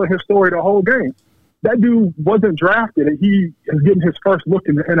were telling his story the whole game. That dude wasn't drafted, and he is getting his first look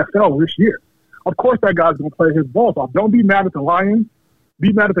in the NFL this year. Of course that guy's going to play his balls off. Don't be mad at the Lions.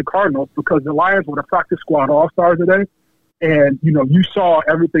 Be mad at the Cardinals, because the Lions were the practice squad all-stars today. And, you saw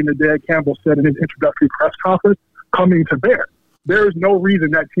everything that Dan Campbell said in his introductory press conference coming to bear. There is no reason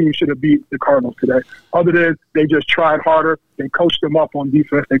that team should have beat the Cardinals today, other than they just tried harder. They coached them up on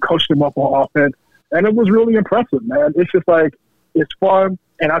defense. They coached them up on offense. And it was really impressive, man. It's just like, it's fun.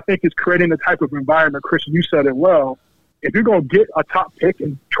 And I think it's creating the type of environment, Chris, you said it well. If you're going to get a top pick,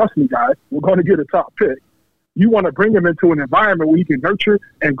 and trust me, guys, we're going to get a top pick. You want to bring him into an environment where he can nurture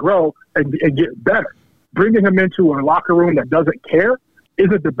and grow and get better. Bringing him into a locker room that doesn't care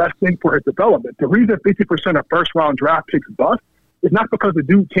isn't the best thing for his development. The reason 50% of first-round draft picks bust is not because the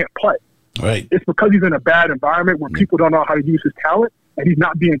dude can't play. Right. It's because he's in a bad environment where people don't know how to use his talent, and he's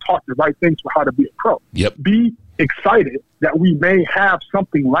not being taught the right things for how to be a pro. Yep. Be excited that we may have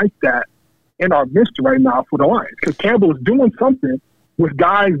something like that in our midst right now for the Lions, because Campbell is doing something with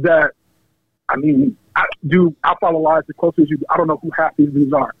guys that, I'll follow Lions as close as you. I don't know who half these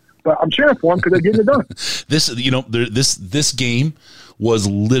dudes are, but I'm cheering for them because they're getting it done. This game was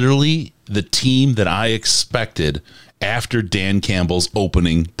literally the team that I expected after Dan Campbell's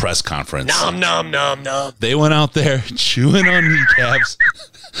opening press conference. Nom, nom, nom, nom. They went out there chewing on kneecaps.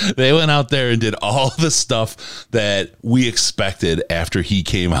 They went out there and did all the stuff that we expected after he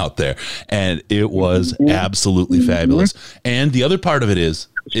came out there. And it was absolutely fabulous. And the other part of it is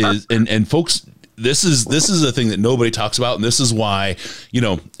and folks, this is a thing that nobody talks about. And this is why,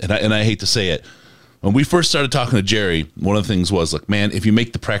 and I hate to say it, when we first started talking to Jerry, one of the things was, like, man, if you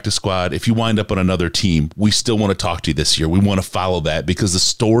make the practice squad, if you wind up on another team, we still want to talk to you this year. We want to follow that, because the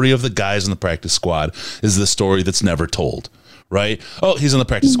story of the guys in the practice squad is the story that's never told, right? Oh, he's on the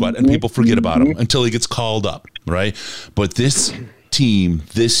practice squad, and people forget about him until he gets called up, right? But this team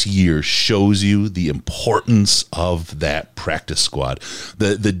this year shows you the importance of that practice squad,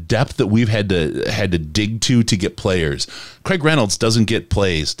 the depth that we've had to dig to get players. Craig Reynolds doesn't get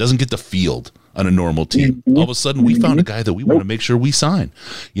plays, doesn't get the field on a normal team. All of a sudden, we found a guy that we want to make sure we sign.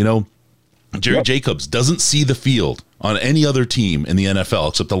 You know, Jerry Jacobs doesn't see the field on any other team in the NFL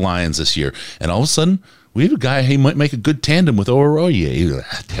except the Lions this year, and all of a sudden, we have a guy who might make a good tandem with Oruwariye.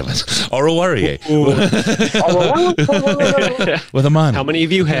 Damn it. Oruwariye. With Amani. How many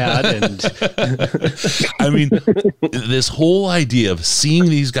of you had? And I mean, this whole idea of seeing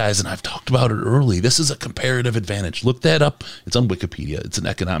these guys, and I've talked about it early, this is a comparative advantage. Look that up. It's on Wikipedia. It's an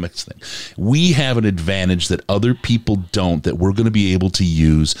economics thing. We have an advantage that other people don't, that we're going to be able to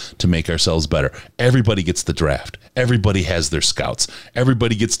use to make ourselves better. Everybody gets the draft. Everybody has their scouts.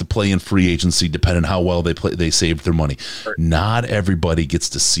 Everybody gets to play in free agency depending on how well they saved their money. Not everybody gets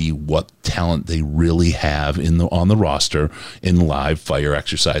to see what talent they really have on the roster in live fire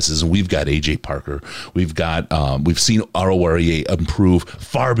exercises. And we've got AJ Parker. We've seen Oruwariye improve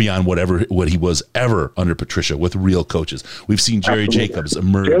far beyond what he was ever under Patricia with real coaches. We've seen Jerry Jacobs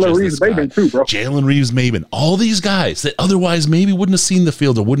emerge. Jalen Reeves-Maybin too, bro. Jalen Reeves-Maybin. All these guys that otherwise maybe wouldn't have seen the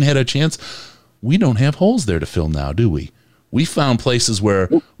field or wouldn't have had a chance. We don't have holes there to fill now, do we? We found places where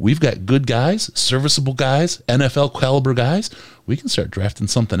we've got good guys, serviceable guys, NFL caliber guys. We can start drafting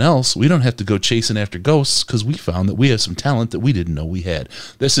something else. We don't have to go chasing after ghosts because we found that we have some talent that we didn't know we had.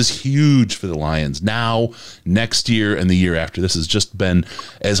 This is huge for the Lions now, next year, and the year after. This has just been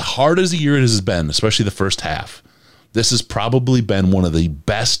as hard as the year it has been, especially the first half. This has probably been one of the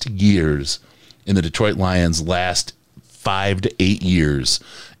best years in the Detroit Lions' last 5 to 8 years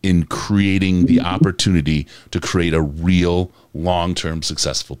in creating the opportunity to create a real long-term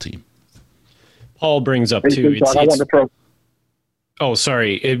successful team. Paul brings up too. Oh,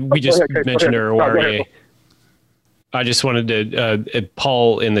 sorry. We just mentioned Oruwariye. I just wanted to.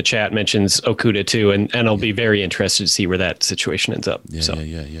 Paul in the chat mentions Okudah too, and I'll be very interested to see where that situation ends up.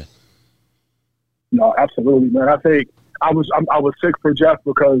 Yeah. No, absolutely, man. I think I was sick for Jeff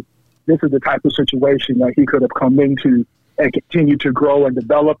because this is the type of situation that he could have come into and continue to grow and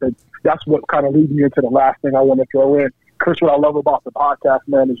develop. And that's what kind of leads me into the last thing I want to throw in. Chris, what I love about the podcast,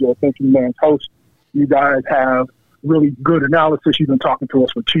 man, is you're a thinking man's host. You guys have really good analysis. You've been talking to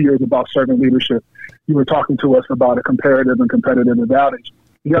us for 2 years about servant leadership. You were talking to us about a comparative and competitive advantage.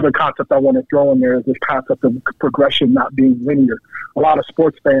 The other concept I want to throw in there is this concept of progression not being linear. A lot of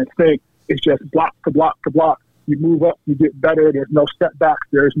sports fans think it's just block to block to block. You move up, you get better. There's no setbacks.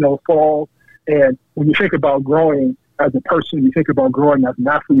 There's no falls. And when you think about growing as a person, you think about growing as an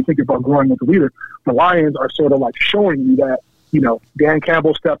athlete, you think about growing as a leader, the Lions are sort of like showing you that, Dan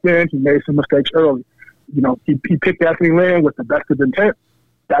Campbell stepped in, he made some mistakes early. He picked Anthony Lynn with the best of intent.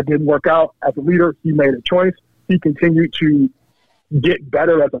 That didn't work out. As a leader, he made a choice. He continued to get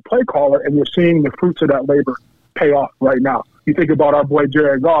better as a play caller, and you're seeing the fruits of that labor pay off right now. You think about our boy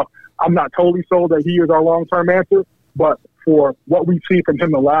Jared Goff. I'm not totally sold that he is our long-term answer, but for what we've seen from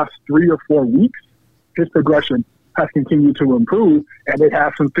him the last 3 or 4 weeks, his progression has continued to improve, and it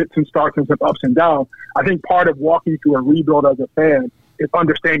has some fits and starts and some ups and downs. I think part of walking through a rebuild as a fan is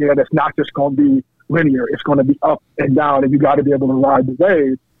understanding that it's not just going to be linear. It's going to be up and down, and you got to be able to ride the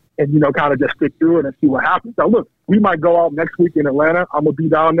wave and, kind of just stick through it and see what happens. Now, look, we might go out next week in Atlanta. I'm going to be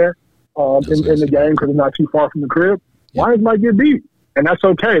down there in the game because it's not too far from the crib. Lions might get beat, and that's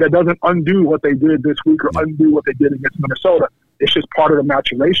okay. That doesn't undo what they did this week or undo what they did against Minnesota. It's just part of the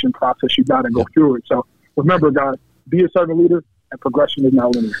maturation process. You got to go through it. So remember, guys, be a servant leader, and progression is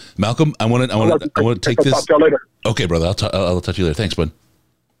not linear. Malcolm, I want to take this. Talk to you later. Okay, brother. I'll talk to you later. Thanks, bud.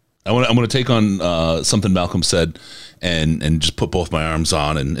 I want to take on something Malcolm said and just put both my arms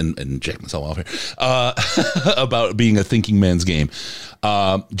on and jack myself off here about being a thinking man's game.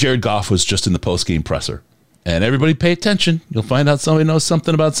 Jared Goff was just in the post-game presser, and everybody pay attention. You'll find out somebody knows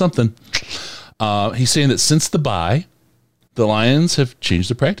something about something. He's saying that since the bye, the Lions have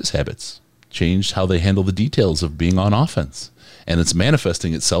changed their practice habits, changed how they handle the details of being on offense, and it's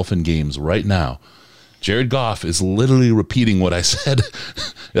manifesting itself in games right now. Jared Goff is literally repeating what I said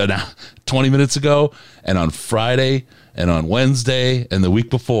 20 minutes ago, and on Friday, and on Wednesday, and the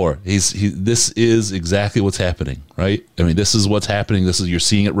week before. This is exactly what's happening, right? I mean, this is what's happening. You're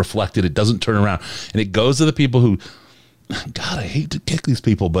seeing it reflected. It doesn't turn around, and it goes to the people who, God, I hate to kick these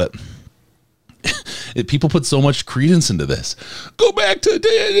people, but people put so much credence into this. Go back to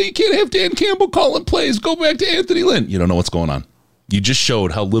Dan. You can't have Dan Campbell calling plays. Go back to Anthony Lynn. You don't know what's going on. You just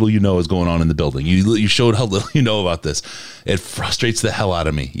showed how little you know is going on in the building. You showed how little you know about this. It frustrates the hell out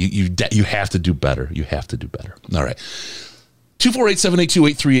of me. You have to do better. You have to do better. All right.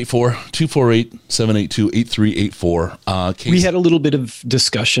 248-782-8384. 248-782-8384. We had a little bit of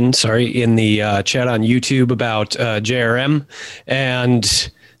discussion, in the chat on YouTube about JRM,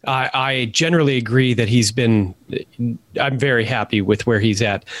 and I generally agree that I'm very happy with where he's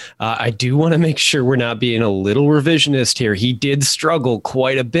at. I do want to make sure we're not being a little revisionist here. He did struggle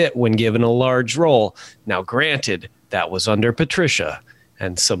quite a bit when given a large role. Now, granted, that was under Patricia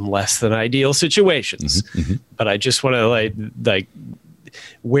and some less than ideal situations. But I just want to like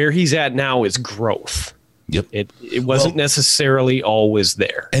where he's at now is growth. Yep. It wasn't necessarily always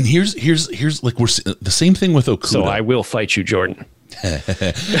there. And here's like we're the same thing with Okuda. So I will fight you, Jordan.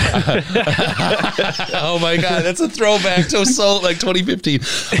 Oh my God, that's a throwback to like 2015.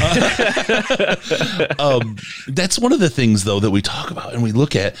 That's one of the things though that we talk about and we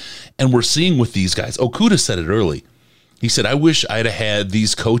look at and we're seeing with these guys. Okuda said it early. He said, I wish I'd have had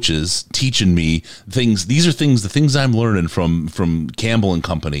these coaches teaching me things. These are the things I'm learning from Campbell and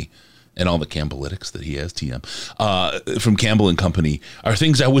Company and all the Campbellytics that he has, TM, from Campbell and Company are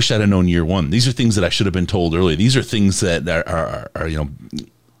things I wish I'd have known year one. These are things that I should have been told early. These are things that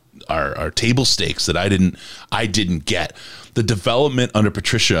are table stakes that I didn't get. The development under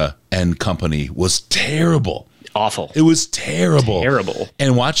Patricia and Company was terrible. Awful. It was terrible.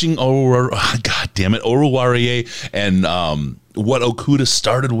 And watching Oruwariye and what Okuda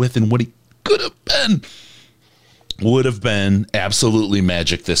started with and what he could have been would have been absolutely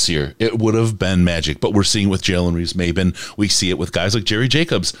magic this year. It would have been magic. But we're seeing with Jalen Reeves-Maben, we see it with guys like Jerry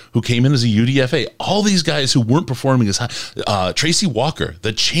Jacobs, who came in as a UDFA. All these guys who weren't performing as high. Tracy Walker,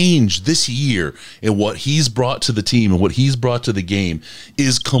 the change this year in what he's brought to the team and what he's brought to the game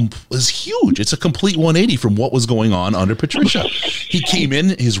is huge. It's a complete 180 from what was going on under Patricia. He came in,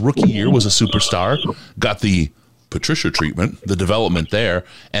 his rookie year was a superstar, got the Patricia treatment, the development there,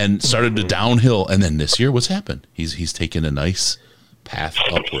 and started to downhill. And then this year, what's happened? He's taken a nice path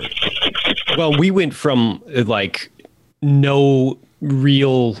upward. Well, we went from like no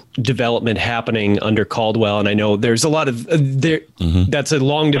real development happening under Caldwell, and I know there's a lot of that's a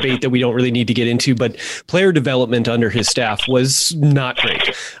long debate that we don't really need to get into, but player development under his staff was not great,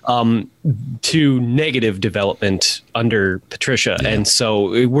 to negative development under Patricia. And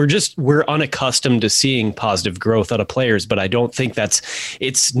so we're unaccustomed to seeing positive growth out of players, but I don't think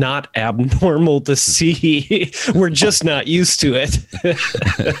it's not abnormal to see. We're just not used to it.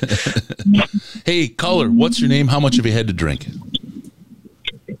 Hey, caller, what's your name? How much have you had to drink?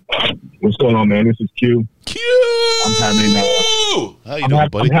 What's going on, man? This is Q. I'm having How you doing,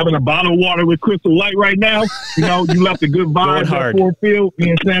 buddy? I'm having a bottle of water with Crystal Light right now. You know, you left a good vibe at Ford Field. Me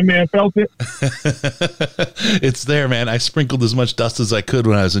and Sandman felt it. It's there, man. I sprinkled as much dust as I could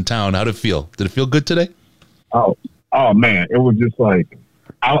when I was in town. How'd it feel? Did it feel good today? Oh man. It was just like,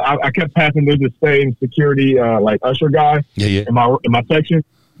 I kept passing through the same security, like usher guy in my section.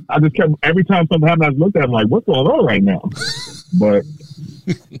 I just kept, every time something happened, I looked at him like, what's going on right now? But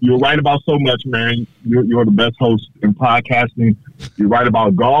you're right about so much, man. You're the best host in podcasting. You're right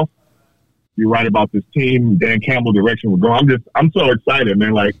about golf. You're right about this team, Dan Campbell direction we're going. I'm so excited,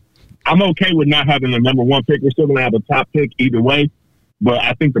 man. Like, I'm okay with not having the number one pick. We're still going to have a top pick either way. But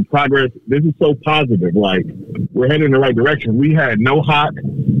I think the progress, this is so positive. Like, we're heading in the right direction. We had no Hawk,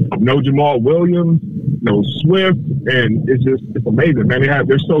 no Jamal Williams, no Swift, and it's amazing, man.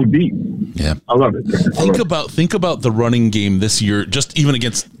 They're so deep. Yeah, I love it. Think about the running game this year, just even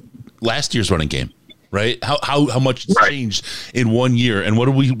against last year's running game, right? How much it's changed in 1 year. And what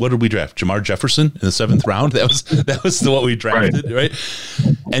did we draft? Jamar Jefferson in the 7th round. That was what we drafted, right?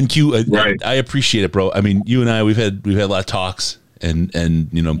 And Q, I appreciate it, bro. I mean, you and I, we've had a lot of talks. And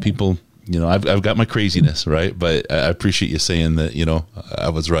you know, people, you know, I've got my craziness, right? But I appreciate you saying that, you know, I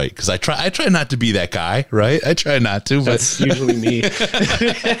was right, because I try not to be that guy, right? I try not to, but that's usually me. But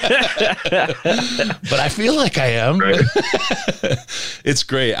I feel like I am. Right. It's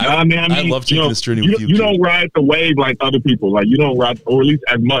great. I love taking this journey with you. You don't ride the wave like other people. Like, you don't ride, or at least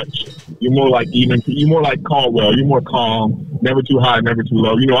as much. You're more like even. You're more like Caldwell. You're more calm. Never too high, never too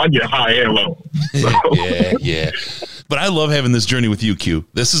low. You know, I get high and low. So. Yeah. But I love having this journey with you, Q.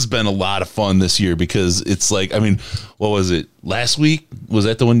 This has been a lot of fun this year, because it's like, I mean, what was it? Last week? Was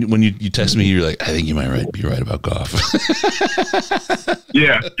that the one when you texted me? You're like, I think you might be right about golf.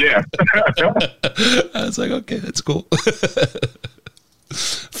 Yeah. I was like, okay, that's cool.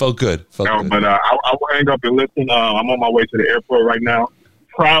 Felt good. But I will hang up and listen. I'm on my way to the airport right now,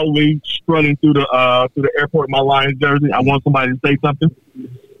 proudly strutting through the airport in my Lions jersey. I want somebody to say something.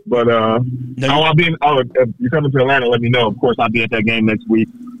 But if you're coming to Atlanta, let me know. Of course, I'll be at that game next week.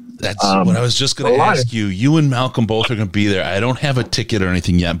 That's what I was just going to ask you. You and Malcolm both are going to be there. I don't have a ticket or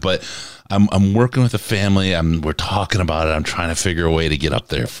anything yet, but I'm working with a family. We're talking about it. I'm trying to figure a way to get up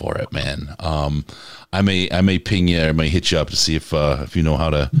there for it, man. I may ping you, or I may hit you up to see if you know how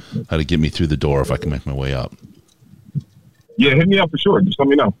to get me through the door, if I can make my way up. Yeah, hit me up for sure. Just let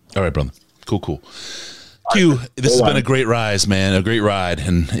me know. All right, brother. Cool. Q, this has been a great rise, man. A great ride,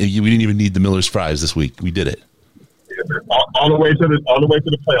 and we didn't even need the Miller's fries this week. We did it. Yeah, all the way to the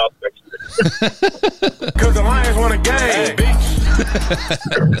playoffs next year. Because the Lions won a game, bitch.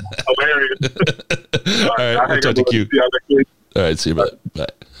 Hilarious. All right, we'll talk to Q. All right, see you. Bye.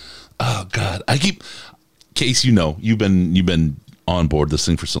 Oh God, Case, you've been on board this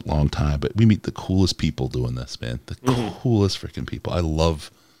thing for such a long time, but we meet the coolest people doing this, man. The coolest freaking people. I love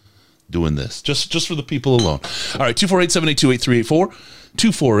doing this just for the people alone. All right, 248-782-8384,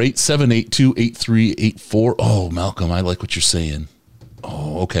 248-782-8384. Oh, Malcolm, I like what you're saying.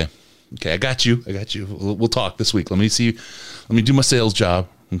 Oh, okay, I got you. We'll talk this week. Let me do my sales job.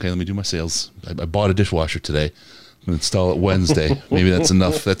 Okay, let me do my sales. I bought a dishwasher today. I'm gonna install it Wednesday. Maybe that's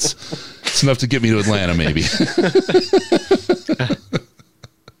enough. It's enough to get me to Atlanta, maybe.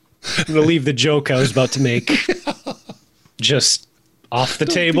 I'm gonna leave the joke I was about to make just off the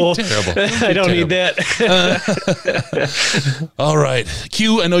table. Terrible. I don't need that. All right,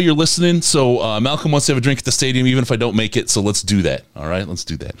 Q, I know you're listening. So Malcolm wants to have a drink at the stadium, even if I don't make it. So let's do that. All right, let's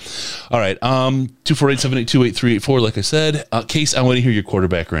do that. All right, 248-782-8384. Like I said, Case, I want to hear your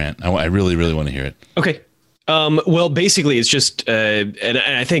quarterback rant. I really, really want to hear it. Okay. Well, basically, it's just, and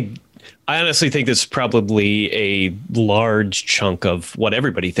I honestly think this is probably a large chunk of what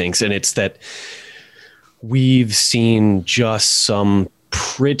everybody thinks, and it's that we've seen just some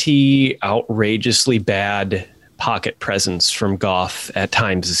pretty outrageously bad pocket presence from Goff at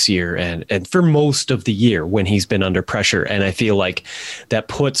times this year, and for most of the year when he's been under pressure. And I feel like that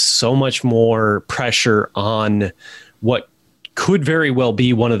puts so much more pressure on what could very well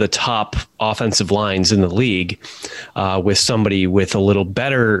be one of the top offensive lines in the league, with somebody with a little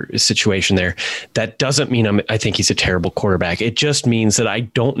better situation there. That doesn't mean I think he's a terrible quarterback. It just means that I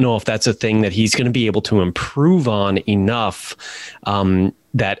don't know if that's a thing that he's going to be able to improve on enough,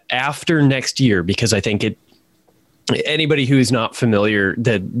 that after next year, because I think anybody who is not familiar,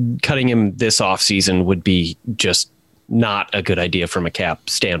 that cutting him this offseason would be just not a good idea from a cap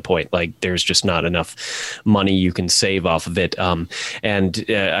standpoint. Like, there's just not enough money you can save off of it. I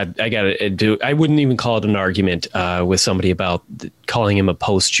wouldn't even call it an argument with somebody about calling him a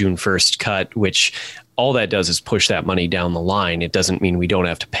post June 1st cut, which all that does is push that money down the line. It doesn't mean we don't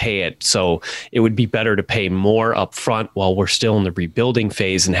have to pay it. So it would be better to pay more up front while we're still in the rebuilding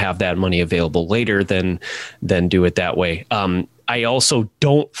phase and have that money available later than do it that way. I also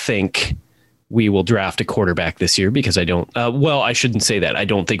don't think we will draft a quarterback this year, because I shouldn't say that. I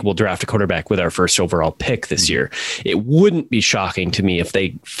don't think we'll draft a quarterback with our first overall pick this year. It wouldn't be shocking to me if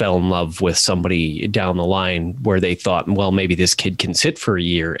they fell in love with somebody down the line where they thought, well, maybe this kid can sit for a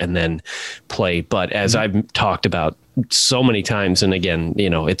year and then play. But as I've talked about so many times, and again,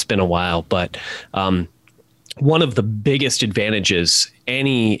 it's been a while, but one of the biggest advantages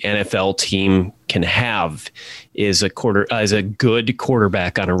any NFL team can have is a good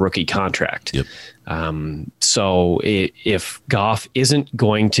quarterback on a rookie contract. Yep. So if Goff isn't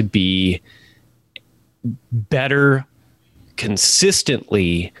going to be better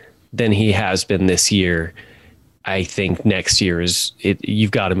consistently than he has been this year, I think next year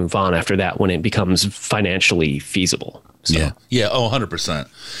you've got to move on after that when it becomes financially feasible. So. Yeah. Oh,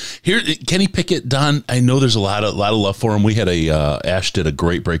 100%. Here, Kenny Pickett, Don, I know there's a lot of love for him. We had Ash did a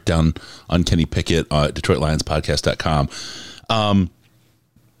great breakdown on Kenny Pickett at DetroitLionsPodcast.com.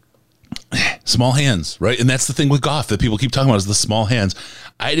 Small hands, right? And that's the thing with Goff that people keep talking about, is the small hands.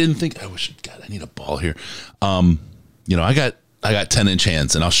 I didn't think, I need a ball here. I got 10-inch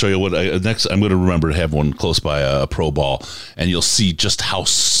hands, and I'll show you what next. I'm going to remember to have one close by a pro ball, and you'll see just how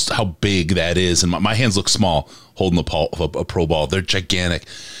big that is. And my hands look small holding a pro ball. They're gigantic.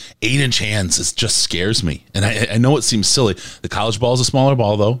 8-inch hands, it just scares me. And I know it seems silly. The college ball is a smaller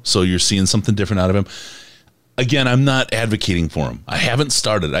ball, though, so you're seeing something different out of him. Again, I'm not advocating for him. I haven't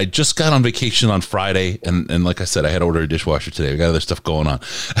started. I just got on vacation on Friday, and like I said, I had to order a dishwasher today. I got other stuff going on.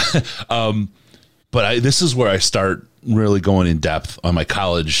 But this is where I start really going in depth on my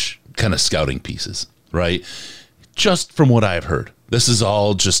college kind of scouting pieces, right? Just from what I've heard. This is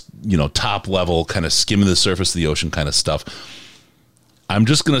all just, top level, kind of skimming the surface of the ocean kind of stuff. I'm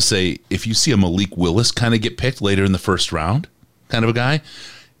just going to say, if you see a Malik Willis kind of get picked later in the first round, kind of a guy,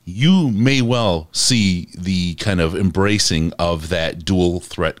 you may well see the kind of embracing of that dual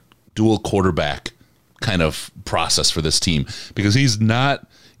quarterback kind of process for this team, because he's not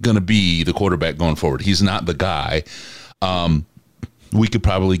going to be the quarterback going forward. He's not the guy. we could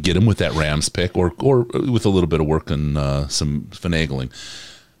probably get him with that Rams pick or with a little bit of work and some finagling.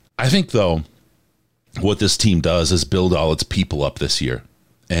 I think, though, what this team does is build all its people up this year.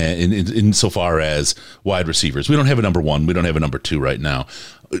 And insofar as wide receivers, we don't have a number 1. We don't have a number 2 right now.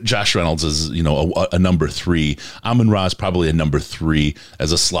 Josh Reynolds is, a number 3. Amon-Ra is probably a number 3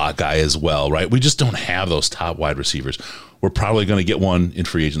 as a slot guy as well, right? We just don't have those top wide receivers. We're probably going to get one in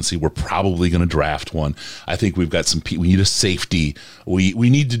free agency. We're probably going to draft one. I think we've got we need a safety. We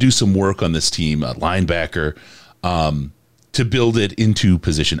need to do some work on this team, a linebacker, to build it into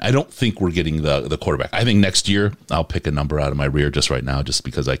position. I don't think we're getting the quarterback. I think next year, I'll pick a number out of my rear just right now, just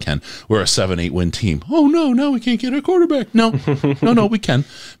because I can. We're a 7-8 win team. Oh, no, we can't get a quarterback. No, we can,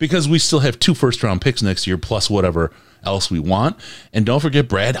 because we still have 2 first-round picks next year, plus whatever else we want. And don't forget,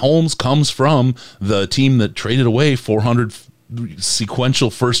 Brad Holmes comes from the team that traded away 400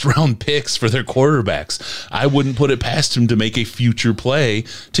 sequential first-round picks for their quarterbacks. I wouldn't put it past him to make a future play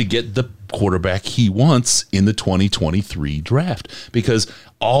to get the quarterback he wants in the 2023 draft, because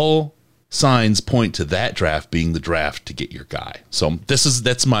all signs point to that draft being the draft to get your guy. So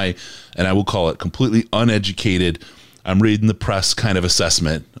that's my, and I will call it completely uneducated, I'm reading the press kind of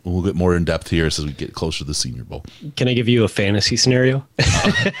assessment. We'll get more in depth here as we get closer to the Senior Bowl. Can I give you a fantasy scenario?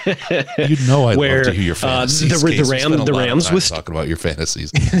 I'd love to hear your fantasies. The Rams was talking about your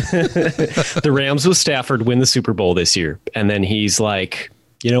fantasies. The Rams with Stafford win the Super Bowl this year, and then he's like,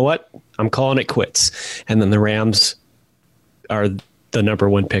 you know what? I'm calling it quits. And then the Rams are the number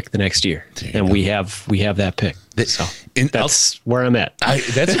 1 pick the next year, and we have that pick. So that's where I'm at.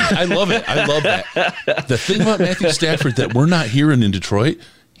 I love it. I love that. The thing about Matthew Stafford that we're not hearing in Detroit,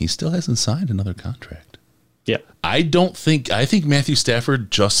 he still hasn't signed another contract. Yeah, I think Matthew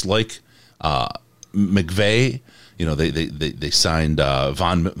Stafford, just like McVay, they signed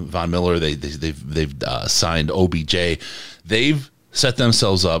Von Miller. They've signed OBJ. They've set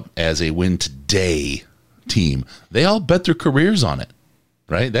themselves up as a win today team. They all bet their careers on it,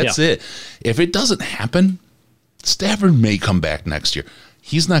 right? That's it. If it doesn't happen, Stafford may come back next year.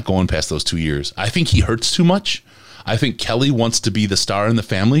 He's not going past those 2 years. I think he hurts too much. I think Kelly wants to be the star in the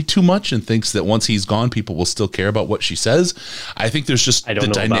family too much and thinks that once he's gone, people will still care about what she says. I think there's just I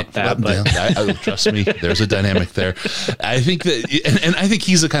don't know about that, but trust me, there's a dynamic there. I think that, and I think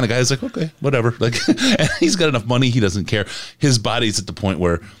he's the kind of guy who's like, okay, whatever. Like, and he's got enough money, he doesn't care. His body's at the point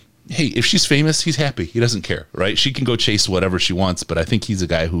where, hey, if she's famous, he's happy. He doesn't care, right? She can go chase whatever she wants, but I think he's a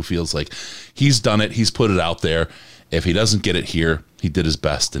guy who feels like he's done it. He's put it out there. If he doesn't get it here, he did his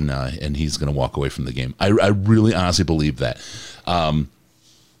best, and he's going to walk away from the game. I really honestly believe that.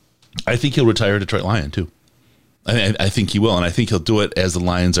 I think he'll retire a Detroit Lion too. I think he will, and I think he'll do it as the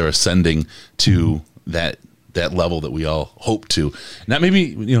Lions are ascending to that level that we all hope to. Not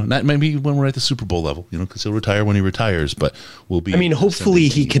maybe when we're at the Super Bowl level, because he'll retire when he retires, but we'll be. I mean, hopefully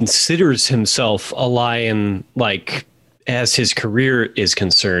he considers himself a Lion, like, as his career is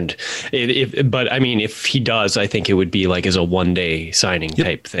concerned. But I mean, if he does, I think it would be like as a one-day signing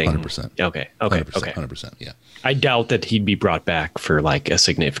type thing. 100%. Okay. 100%. Yeah. I doubt that he'd be brought back for like a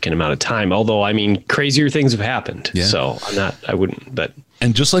significant amount of time. Although, I mean, crazier things have happened. Yeah. So I wouldn't, but.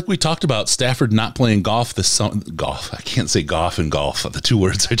 And just like we talked about Stafford not playing golf this summer, I can't say golf and golf, the two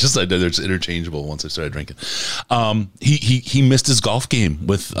words. I know they're interchangeable once I started drinking. He missed his golf game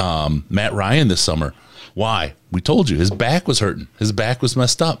with Matt Ryan this summer. Why? We told you his back was hurting. His back was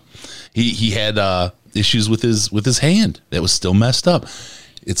messed up. He had issues with his hand that was still messed up.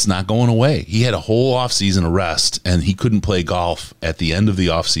 It's not going away. He had a whole offseason of rest, and he couldn't play golf at the end of the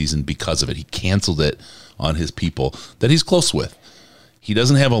offseason because of it. He canceled it on his people that he's close with. He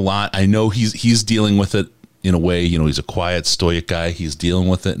doesn't have a lot. I know he's dealing with it in a way. He's a quiet, stoic guy. He's dealing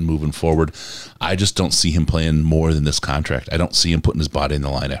with it and moving forward. I just don't see him playing more than this contract. I don't see him putting his body in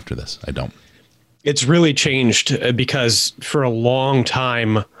the line after this. I don't. It's really changed because for a long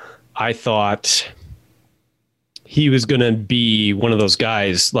time, I thought he was going to be one of those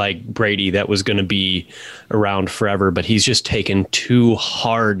guys like Brady that was going to be around forever, but he's just taken too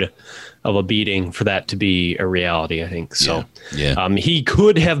hard of a beating for that to be a reality, I think. So yeah. He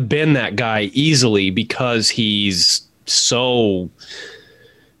could have been that guy easily because he's so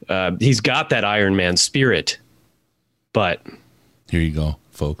he's got that Iron Man spirit. But here you go,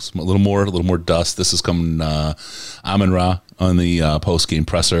 folks. A little more dust. This is coming Amon-Ra on the post-game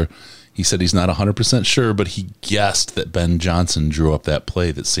presser. He said he's not 100% sure, but he guessed that Ben Johnson drew up that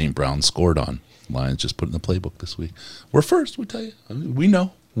play that St. Brown scored on. Lions just put in the playbook this week. We're first, we tell you. We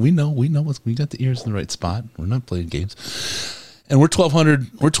know. We got the ears in the right spot. We're not playing games. And we're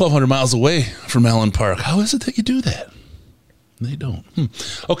 1,200 miles away from Allen Park. How is it that you do that? They don't.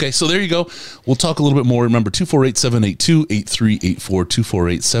 Okay, so there you go. We'll talk a little bit more. Remember, 248-782-8384,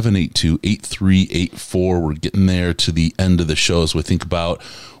 248-782-8384. We're getting there to the end of the show as we think about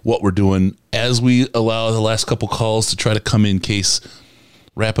what we're doing as we allow the last couple calls to try to come in. Case,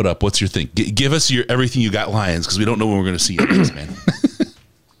 wrap it up. What's your thing? Give us your everything you got, Lions, because we don't know when we're going to see you, man.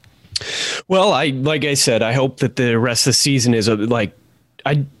 Well, like I said, I hope that the rest of the season is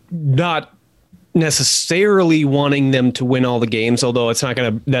not necessarily wanting them to win all the games, although that's not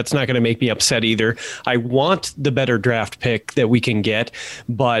gonna make me upset either. I want the better draft pick that we can get,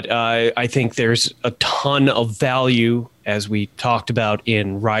 but I think there's a ton of value, as we talked about,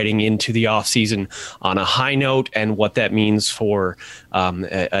 in riding into the offseason on a high note, and what that means for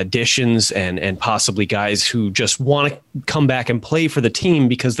additions and possibly guys who just want to come back and play for the team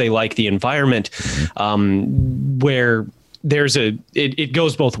because they like the environment, where it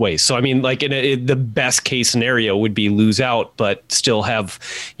goes both ways. So, I mean, like the best case scenario would be lose out, but still have,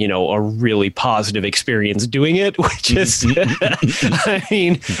 a really positive experience doing it, which is, I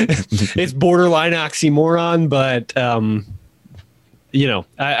mean, it's borderline oxymoron, but,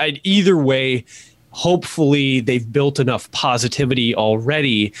 either way, hopefully they've built enough positivity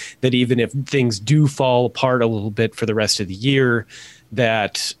already that even if things do fall apart a little bit for the rest of the year,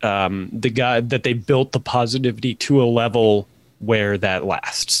 that that they built the positivity to a level where that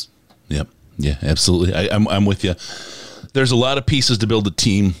lasts. Yep. Yeah, absolutely. I'm with you. There's a lot of pieces to build a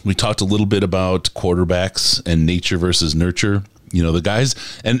team. We talked a little bit about quarterbacks and nature versus nurture. The guys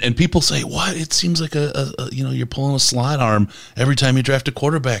and people say, what? It seems like you're pulling a slot arm every time you draft a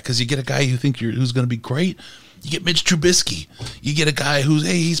quarterback, because you get a guy who's going to be great. You get Mitch Trubisky. You get a guy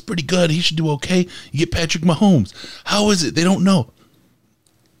he's pretty good. He should do okay. You get Patrick Mahomes. How is it? They don't know.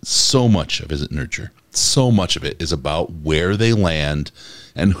 So much of it is nurture. So much of it is about where they land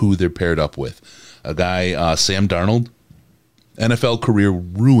and who they're paired up with. A guy, Sam Darnold, NFL career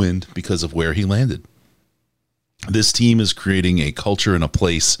ruined because of where he landed. This team is creating a culture and a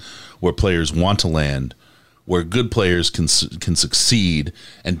place where players want to land, where good players can succeed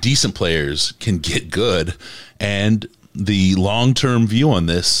and decent players can get good. And the long-term view on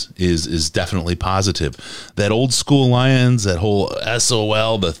this is definitely positive. That old school Lions, that whole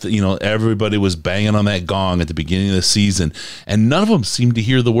SOL, everybody was banging on that gong at the beginning of the season, and none of them seemed to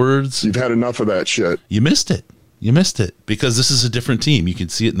hear the words. You've had enough of that shit. You missed it. Because this is a different team. You can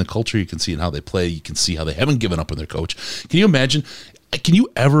see it in the culture. You can see it in how they play. You can see how they haven't given up on their coach. Can you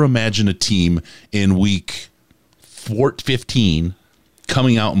ever imagine a team in week 15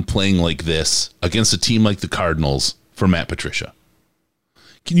 coming out and playing like this against a team like the Cardinals for Matt Patricia?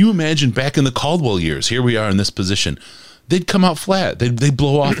 Can you imagine back in the Caldwell years? Here we are in this position. They'd come out flat. They'd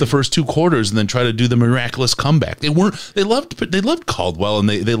blow off the first two quarters and then try to do the miraculous comeback. They loved Caldwell, and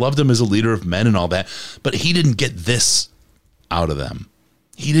they loved him as a leader of men and all that, but he didn't get this out of them.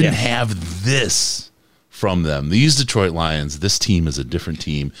 He didn't have this from them. These Detroit Lions, this team is a different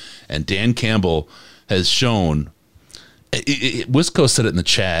team, and Dan Campbell has shown. Wisco said it in the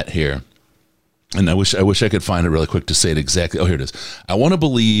chat here, and I wish I could find it really quick to say it exactly. Oh, here it is. I want to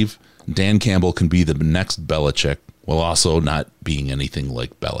believe Dan Campbell can be the next Belichick, while also not being anything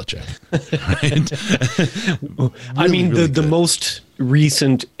like Belichick. Right? I mean, the most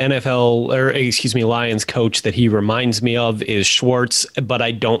recent Lions coach that he reminds me of is Schwartz, but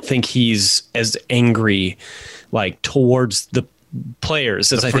I don't think he's as angry towards the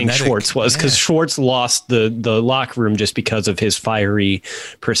players as I think Schwartz was, because Schwartz lost the locker room just because of his fiery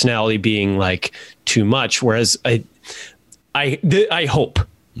personality being too much. Whereas I hope.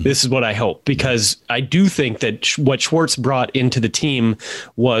 This is what I hope, because I do think that what Schwartz brought into the team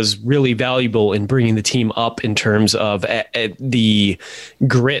was really valuable in bringing the team up in terms of the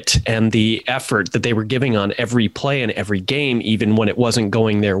grit and the effort that they were giving on every play and every game, even when it wasn't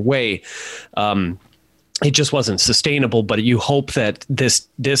going their way. It just wasn't sustainable, but you hope that this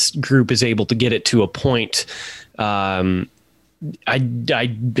group is able to get it to a point. I mean,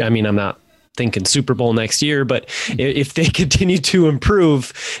 I'm not thinking Super Bowl next year, but if they continue to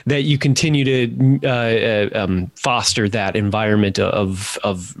improve, that you continue to foster that environment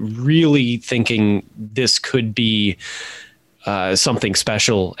of really thinking this could be something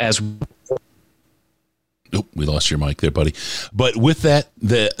special. We lost your mic there, buddy. But with that,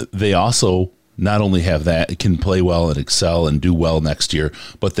 they also not only have that, it can play well and excel and do well next year,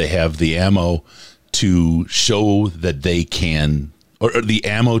 but they have the ammo to show that they can, or the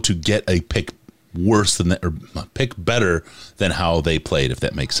ammo to get a pick worse than that, or a pick better than how they played, if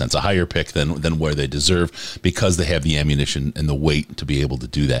that makes sense. A higher pick than where they deserve, because they have the ammunition and the weight to be able to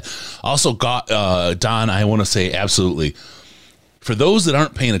do that. Also, Don, I want to say absolutely, for those that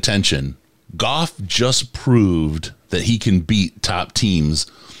aren't paying attention, Goff just proved that he can beat top teams,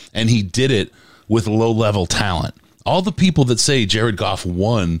 and he did it with low-level talent. All the people that say Jared Goff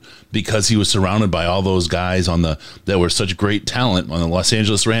won because he was surrounded by all those guys that were such great talent on the Los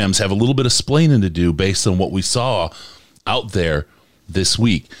Angeles Rams have a little bit of splaining to do based on what we saw out there this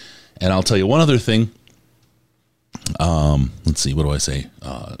week. And I'll tell you one other thing. Let's see, what do I say?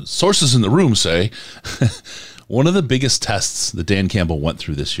 Sources in the room say one of the biggest tests that Dan Campbell went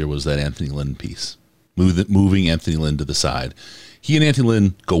through this year was that Anthony Lynn piece, moving Anthony Lynn to the side. He and Anthony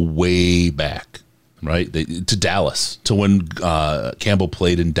Lynn go way back, right? To Dallas, to when Campbell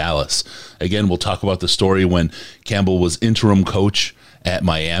played in Dallas. Again, we'll talk about the story when Campbell was interim coach at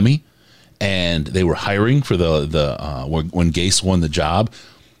Miami, and they were hiring for when Gase won the job.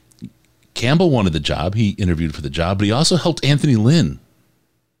 Campbell wanted the job. He interviewed for the job, but he also helped Anthony Lynn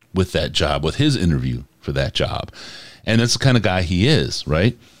with that job, with his interview for that job. And that's the kind of guy he is,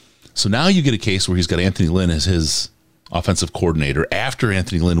 right? So now you get a case where he's got Anthony Lynn as his offensive coordinator after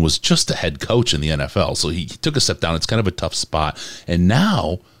Anthony Lynn was just a head coach in the NFL. So he took a step down. It's kind of a tough spot. And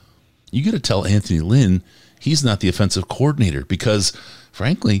now you got to tell Anthony Lynn he's not the offensive coordinator because,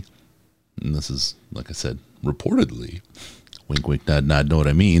 frankly, and this is, like I said, reportedly, wink, wink, nod, nod, know what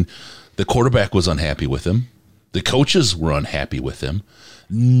I mean, the quarterback was unhappy with him. The coaches were unhappy with him.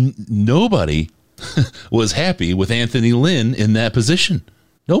 Nobody was happy with Anthony Lynn in that position.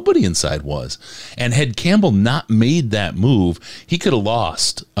 Nobody inside was. And had Campbell not made that move, he could have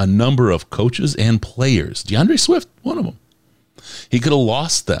lost a number of coaches and players. DeAndre Swift, one of them. He could have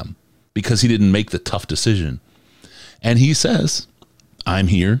lost them because he didn't make the tough decision. And he says, I'm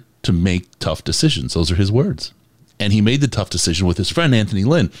here to make tough decisions. Those are his words. And he made the tough decision with his friend Anthony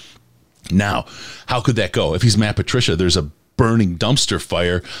Lynn. Now, how could that go? If he's Matt Patricia, there's a burning dumpster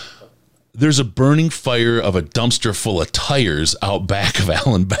fire. There's a burning fire of a dumpster full of tires out back of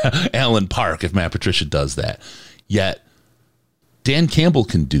Allen Park if Matt Patricia does that. Yet, Dan Campbell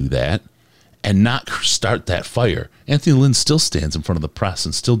can do that and not start that fire. Anthony Lynn still stands in front of the press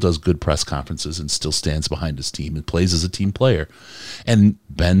and still does good press conferences and still stands behind his team and plays as a team player. And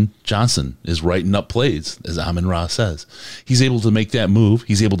Ben Johnson is writing up plays, as Amon-Ra says. He's able to make that move.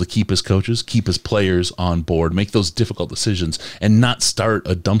 He's able to keep his coaches, keep his players on board, make those difficult decisions, and not start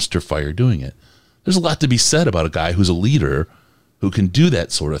a dumpster fire doing it. There's a lot to be said about a guy who's a leader who can do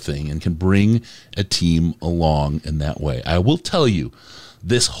that sort of thing and can bring a team along in that way. I will tell you,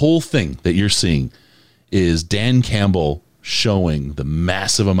 this whole thing that you're seeing is Dan Campbell showing the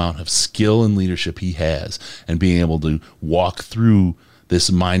massive amount of skill and leadership he has and being able to walk through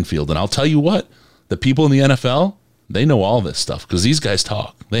this minefield. And I'll tell you what, the people in the NFL, they know all this stuff because these guys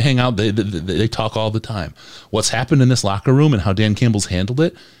talk. They hang out. They talk all the time. What's happened in this locker room and how Dan Campbell's handled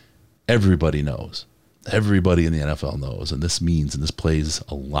it, everybody knows. Everybody in the NFL knows. And this means, and this plays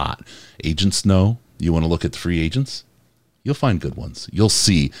a lot. Agents know. You want to look at the free agents? You'll find good ones. You'll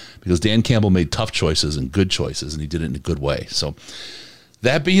see, because Dan Campbell made tough choices and good choices, and he did it in a good way. So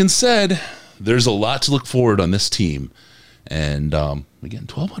that being said, there's a lot to look forward on this team. And again,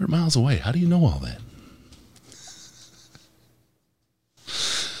 1,200 miles away. How do you know all that?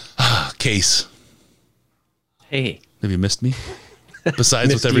 Case. Hey. Have you missed me?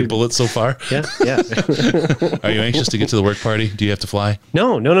 Besides with every bullet so far? Yeah. Are you anxious to get to the work party? Do you have to fly?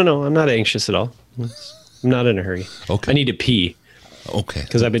 No. I'm not anxious at all. I'm not in a hurry. Okay. I need to pee. Okay.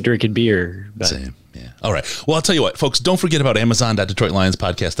 Because I've been drinking beer. Same. Yeah. All right. Well, I'll tell you what, folks, don't forget about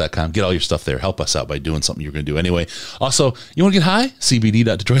Amazon.DetroitLionsPodcast.com. Get all your stuff there. Help us out by doing something you're going to do anyway. Also, you want to get high?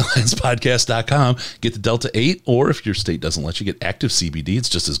 CBD.DetroitLionsPodcast.com. Get the Delta 8, or if your state doesn't let you, get active CBD. It's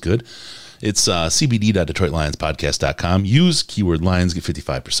just as good. It's CBD.DetroitLionsPodcast.com. Use keyword Lions, get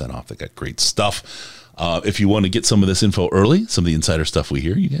 55% off. They got great stuff. If you want to get some of this info early, some of the insider stuff we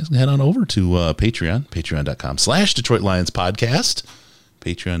hear, you guys can head on over to Patreon, patreon.com/Detroit Lions Podcast,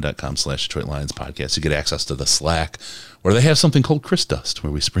 patreon.com/Detroit Lions Podcast. You get access to the Slack, where they have something called Chris Dust,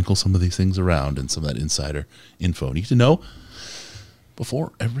 where we sprinkle some of these things around and some of that insider info you need to know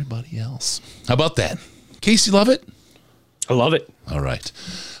before everybody else. How about that? Case, you love it? I love it. All right.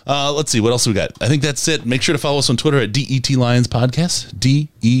 Let's see. What else we got? I think that's it. Make sure to follow us on Twitter at DET Lions Podcast.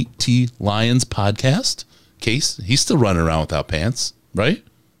 DET Lions Podcast. Case, he's still running around without pants, right?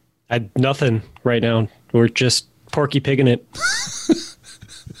 Nothing right now. We're just Porky Pigging it.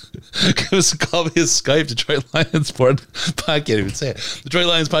 Call me his Skype, Detroit Lions Sport. I can't even say it.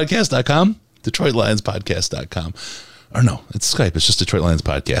 DetroitLionsPodcast.com. DetroitLionsPodcast.com. Or no, it's Skype. It's just Detroit Lions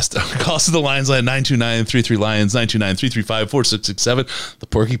Podcast. Call us to the Lions line, 929-33-LIONS, 929-335-4667. The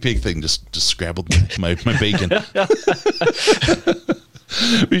Porky Pig thing just scrambled my bacon.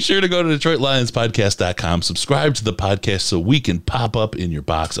 Be sure to go to DetroitLionsPodcast.com. Subscribe to the podcast so we can pop up in your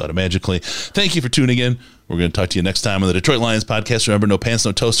box automatically. Thank you for tuning in. We're going to talk to you next time on the Detroit Lions Podcast. Remember, no pants,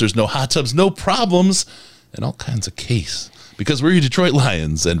 no toasters, no hot tubs, no problems, and all kinds of case. Because we're your Detroit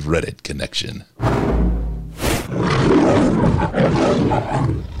Lions and Reddit connection.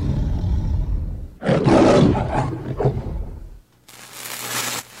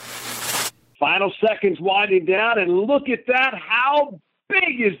 Final seconds winding down, and look at that. How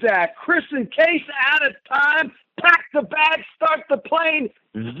big is that? Chris and Case out of time. Pack the bag, start the plane.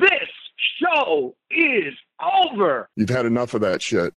 This show is over. You've had enough of that shit.